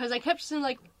 Because I kept seeing,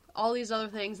 like, all these other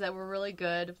things that were really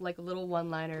good, like little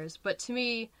one-liners. But to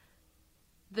me,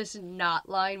 this not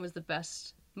line was the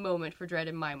best moment for Dredd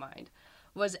in my mind.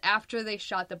 Was after they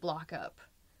shot the block up.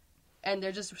 And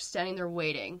they're just standing there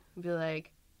waiting. And be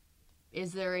like,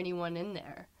 is there anyone in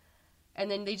there? And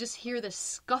then they just hear this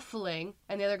scuffling.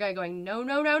 And the other guy going, no,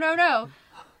 no, no, no, no.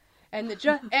 And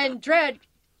and Dredd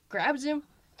grabs him,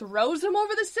 throws him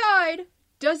over the side,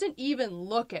 doesn't even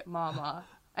look at Mama.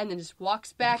 And then just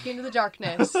walks back into the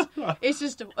darkness. It's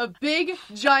just a big,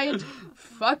 giant,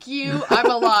 fuck you, I'm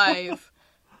alive.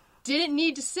 Didn't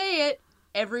need to say it,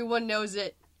 everyone knows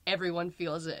it, everyone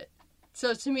feels it.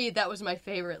 So to me, that was my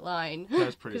favorite line. That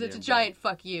was pretty Because it's a damn giant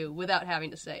fuck you without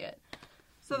having to say it.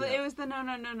 So it was the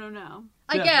no.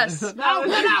 I guess. No.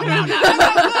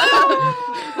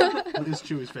 That is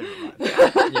Chewie's favorite line.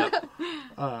 Yep.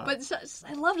 But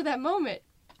I loved that moment.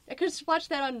 I could just watch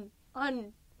that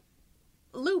on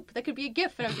loop. That could be a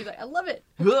GIF, and I'd be like, I love it.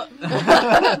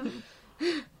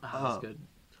 That's good.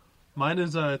 Mine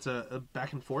is it's a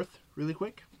back and forth really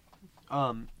quick.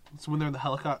 So when they're in the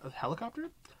helicopter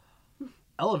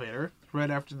elevator right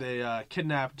after they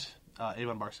kidnapped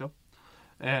Avon Barksdale,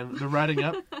 and they're riding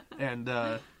up, and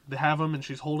they have him, and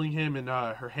she's holding him in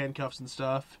her handcuffs and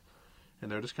stuff,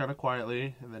 and they're just kind of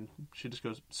quietly, and then she just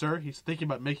goes, "Sir, he's thinking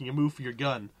about making a move for your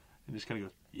gun," and he just kind of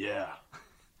goes, "Yeah."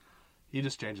 He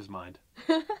just changed his mind.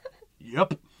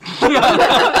 Yep.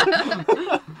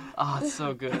 Oh, it's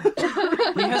so good.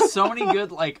 He has so many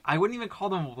good, like, I wouldn't even call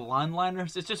them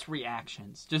one-liners. It's just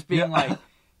reactions. Just being like,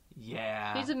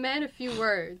 yeah. He's a man of few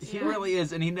words. He really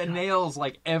is. And he nails,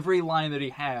 like, every line that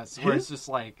he has. Where it's just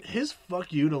like... His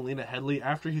fuck you to Lena Headey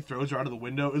after he throws her out of the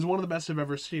window is one of the best I've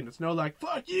ever seen. It's no like,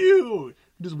 fuck you!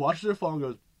 He just watches her fall and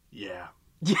goes, yeah.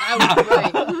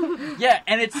 Right. Yeah,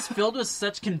 and it's filled with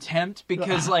such contempt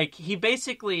because, like, he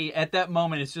basically, at that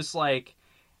moment, is just like,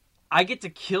 I get to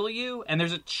kill you, and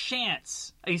there's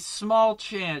a small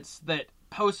chance that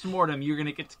post-mortem you're going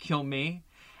to get to kill me.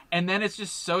 And then it's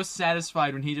just so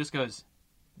satisfied when he just goes,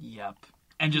 yep,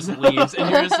 and just leaves. And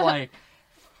you're just like,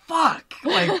 fuck!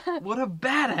 Like, what a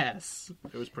badass.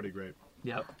 It was pretty great.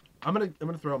 Yep. I'm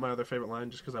gonna throw out my other favorite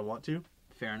line just because I want to.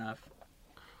 Fair enough.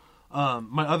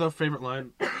 My other favorite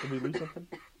line... Did we lose something?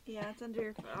 Yeah, it's under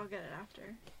your foot. I'll get it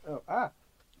after.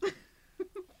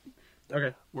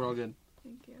 Okay, we're all good.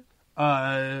 Thank you.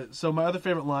 So my other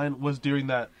favorite line was during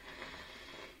that...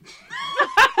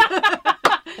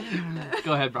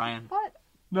 Go ahead, Brian. What?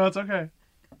 No, it's okay.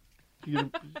 You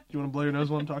want to blow your nose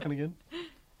while I'm talking again?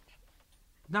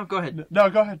 No, go ahead. No,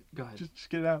 go ahead. Go ahead. Just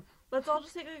get it out. Let's all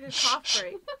just take like a cough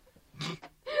break.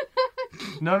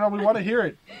 No, we want to hear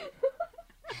it.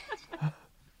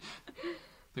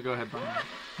 So go ahead, Brian.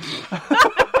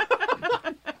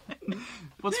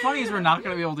 What's funny is we're not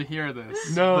going to be able to hear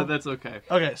this. No. But that's okay.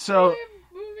 Okay, so... I'm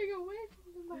moving away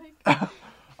from the mic.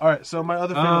 Alright, so my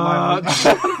other favorite line was...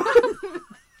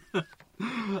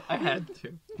 I had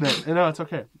to. No, it's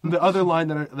okay. The other line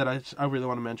that I really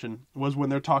want to mention was when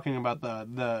they're talking about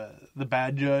the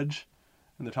bad judge,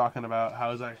 and they're talking about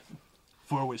how it's like,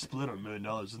 4-way split on $1 million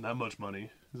isn't that much money.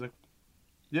 He's like,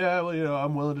 yeah, well,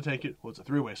 I'm willing to take it. Well, it's a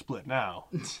 3-way split now.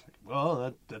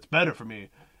 Well, that's better for me.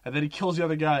 And then he kills the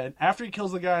other guy, and after he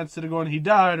kills the guy, instead of going, he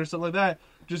died or something like that,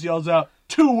 just yells out,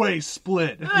 2-way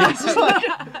split.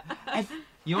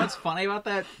 You know what's funny about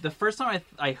that? The first time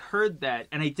I heard that,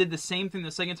 and I did the same thing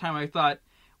the second time, I thought,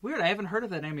 weird, I haven't heard of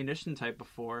that ammunition type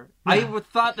before. I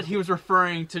thought that he was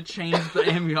referring to change the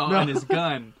ammo on his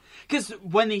gun. Because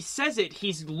when he says it,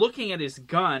 he's looking at his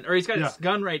gun, or he's got his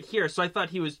gun right here, so I thought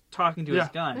he was talking to his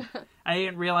gun. I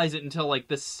didn't realize it until, like,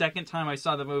 the second time I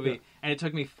saw the movie, and it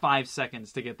took me 5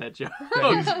 seconds to get that joke.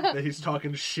 That he's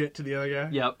talking shit to the other guy?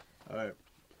 Yep. Alright.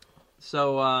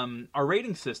 So, our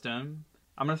rating system,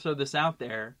 I'm going to throw this out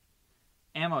there.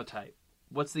 Ammo type.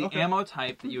 What's the ammo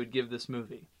type that you would give this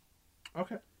movie?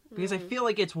 Okay. Because I feel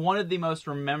like it's one of the most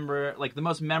the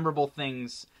most memorable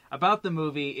things about the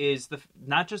movie is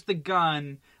not just the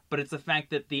gun, but it's the fact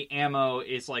that the ammo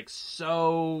is like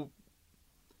so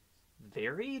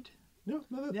varied. No,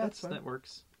 that's fine. That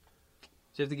works.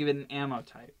 So you have to give it an ammo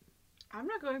type. I'm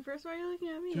not going first. Why are you looking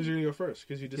at me? Because you're going to go first.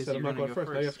 Because you just said I'm not going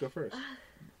first. Now you have to go first.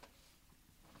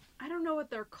 I don't know what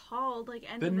they're called. Like,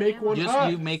 then make ammo. one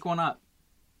up. You make one up.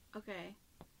 Okay.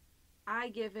 I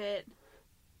give it...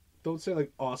 Don't say,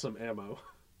 like, awesome ammo.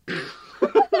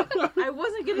 I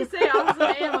wasn't going to say awesome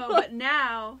ammo, but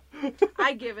now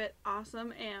I give it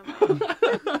awesome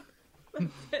ammo.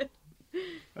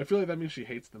 I feel like that means she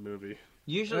hates the movie.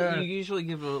 You usually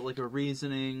give a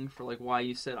reasoning for like why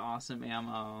you said awesome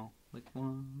ammo. Like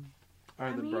one.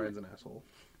 Alright, then Brian's an asshole.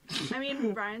 I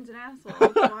mean, Brian's an asshole.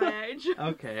 That's why I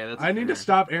chose. Okay, that's I need to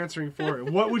stop answering for it.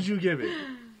 What would you give it?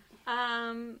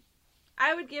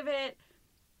 I would give it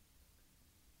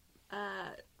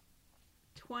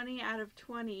 20 out of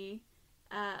 20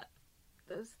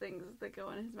 those things that go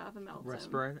in his mouth and melt him.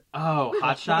 Respirator? Oh,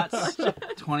 hot shots?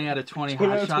 20 out of 20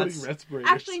 hot shots?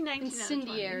 Actually, 19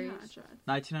 Incendiaries. out of 20 hot shots.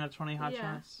 19 out of 20 hot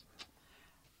shots?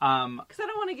 Because I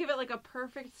don't want to give it like a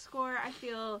perfect score. I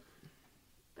feel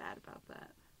bad about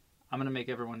that. I'm going to make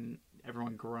everyone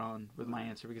groan with my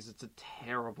answer because it's a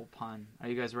terrible pun. Are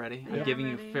you guys ready? Yeah, I'm giving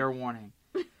ready. you fair warning.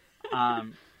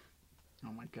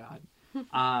 Oh my god.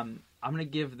 I'm gonna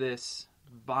give this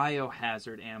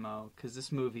Biohazard ammo because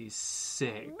this movie's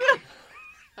sick.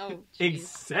 Oh,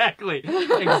 Exactly. No,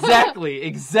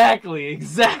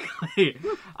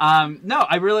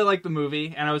 I really like the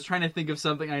movie, and I was trying to think of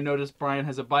something. I noticed Brian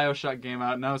has a BioShock game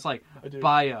out, and I was like,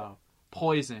 bio,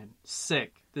 poison,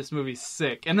 sick. This movie's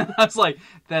sick. And then I was like,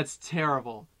 that's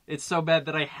terrible. It's so bad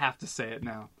that I have to say it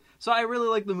now. So I really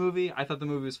like the movie. I thought the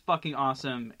movie was fucking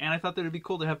awesome, and I thought that it'd be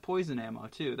cool to have poison ammo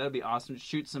too. That'd be awesome to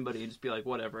shoot somebody and just be like,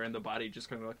 whatever, and the body just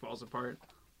kind of like falls apart.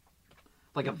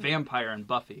 Like a vampire in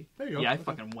Buffy. There you go. Yeah, I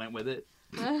fucking went with it.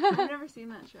 I've never seen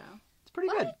that show. It's pretty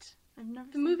good. I've never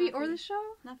The seen movie Buffy. or the show?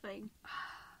 Nothing.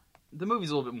 The movie's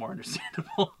a little bit more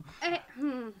understandable.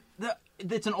 Hmm.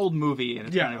 It's an old movie, and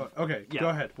it's kind of... Okay, yeah. Go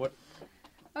ahead. What?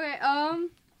 Okay,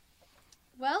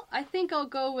 well, I think I'll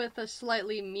go with a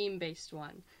slightly meme-based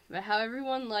one. About how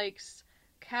everyone likes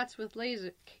cats with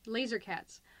laser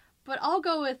cats. But I'll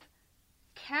go with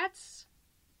cats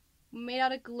made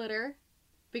out of glitter,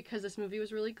 because this movie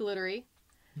was really glittery,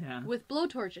 Yeah. with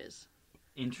blowtorches.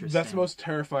 Interesting. That's the most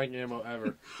terrifying ammo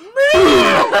ever.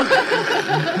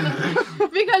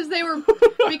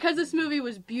 Because this movie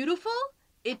was beautiful,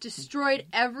 it destroyed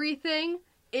everything,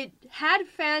 it had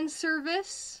fan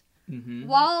service,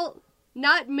 while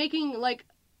not making, like,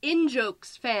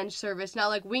 in-jokes fan service, not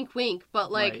like wink wink,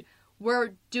 but like, Right.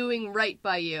 we're doing right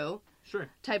by you Sure.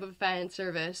 type of fan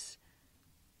service.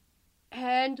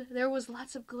 And there was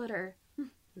lots of glitter.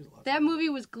 That movie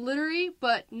was glittery,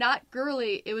 but not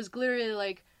girly. It was glittery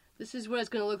like, this is what it's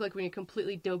going to look like when you're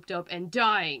completely doped up and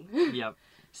dying. Yep.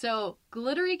 So,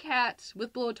 glittery cats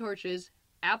with blowtorches,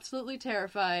 absolutely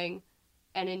terrifying,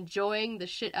 and enjoying the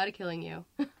shit out of killing you.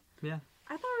 Yeah.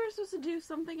 I thought we were supposed to do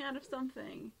something out of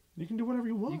something. You can do whatever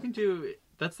you want. You can do...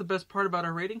 That's the best part about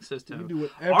our rating system. You can do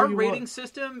whatever Our you rating want.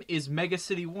 system is Mega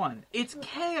City 1. It's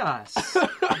chaos.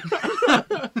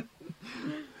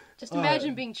 Just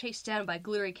imagine being chased down by a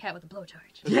glittery cat with a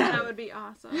blowtorch. Yeah. That would be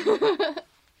awesome.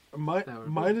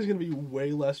 Mine is going to be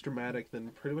way less dramatic than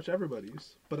pretty much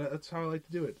everybody's, but that's how I like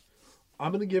to do it.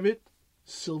 I'm going to give it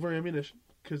silver ammunition,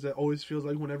 because it always feels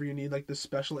like whenever you need like this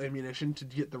special ammunition to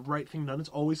get the right thing done, it's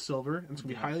always silver, and it's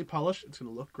going to be highly polished, it's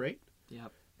going to look great,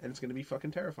 Yep. and it's going to be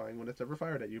fucking terrifying when it's ever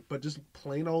fired at you. But just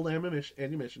plain old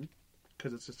ammunition,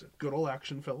 because it's just a good old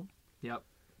action film, Yep.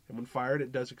 and when fired,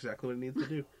 it does exactly what it needs to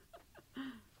do.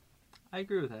 I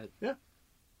agree with that. Yeah.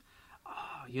 Oh,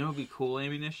 you know what would be cool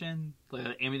ammunition?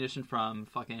 Like ammunition from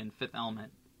fucking Fifth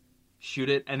Element. Shoot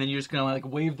it, and then you're just gonna like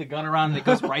wave the gun around and it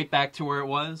goes right back to where it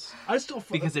was. I still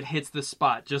Because it hits the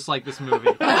spot, just like this movie.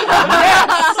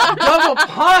 Yes! Double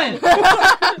punch!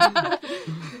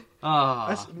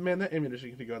 Oh, man, that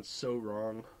ammunition could have gone so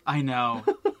wrong. I know.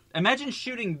 Imagine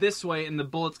shooting this way and the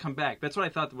bullets come back. That's what I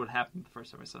thought would happen the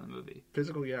first time I saw the movie.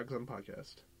 Physical gags on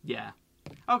podcast. Yeah.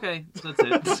 Okay, that's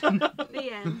it. The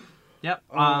end. Yep.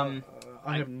 I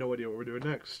have no idea what we're doing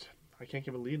next. I can't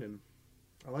give a lead-in.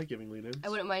 I like giving lead-ins. I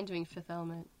wouldn't mind doing Fifth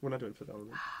Element. We're not doing Fifth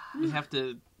Element. We have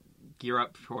to gear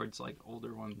up towards like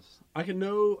older ones. I can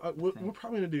know. We're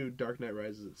probably gonna do Dark Knight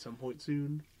Rises at some point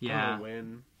soon. Yeah. I don't know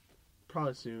when.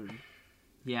 Probably soon.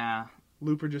 Yeah.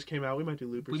 Looper just came out. We might do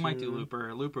Looper. We soon. might do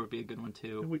Looper. Looper would be a good one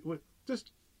too. We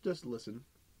just listen.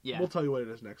 Yeah. We'll tell you what it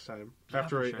is next time. Yeah,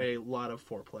 After for sure. a lot of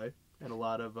foreplay and a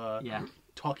lot of Yeah.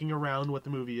 talking around what the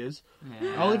movie is.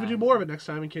 Yeah. I'll even do more of it next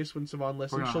time in case when Siobhan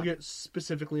listens, gonna- she'll get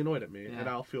specifically annoyed at me, Yeah. and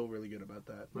I'll feel really good about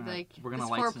that. Like, we're gonna this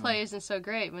light foreplay isn't so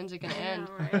great. When's it gonna I end?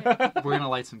 know, right? We're gonna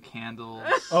light some candles.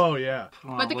 Oh yeah.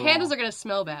 Put on But a the little- candles are gonna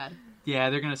smell bad.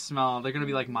 Yeah, they're gonna smell. They're gonna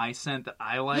be like my scent that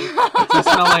I like. It's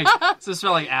gonna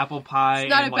smell like apple pie. It's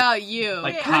not and, about you.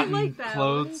 like Wait, cotton I like that.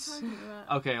 clothes. What are you talking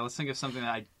about? Okay, let's think of something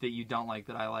that you don't like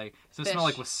that I like. Does it Fish. smell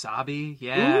like wasabi?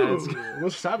 Yeah. Ooh, it's-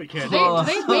 wasabi candy. do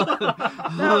they make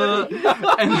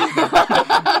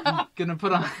and gonna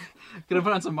put on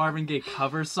some Marvin Gaye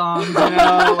cover songs, you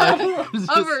know, like just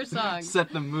cover songs? set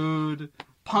the mood.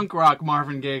 Punk rock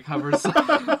Marvin Gaye cover song.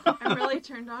 I'm really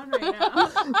turned on right now.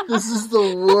 This is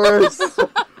the worst.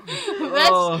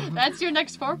 That's your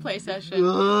next foreplay session.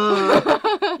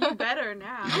 You better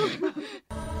now.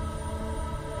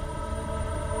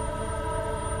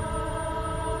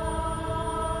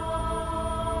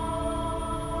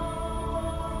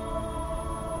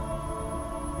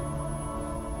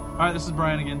 Alright, this is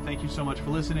Brian again. Thank you so much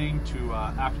for listening to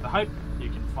After the Hype. You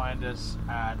can find us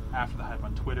at After the Hype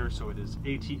on Twitter, so it is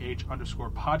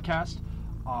ATH_podcast.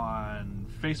 On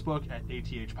Facebook at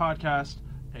ATH Podcast.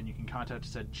 And you can contact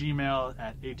us at Gmail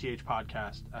at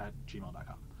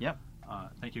athpodcast@gmail.com. Yep.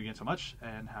 Thank you again so much,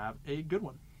 and have a good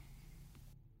one.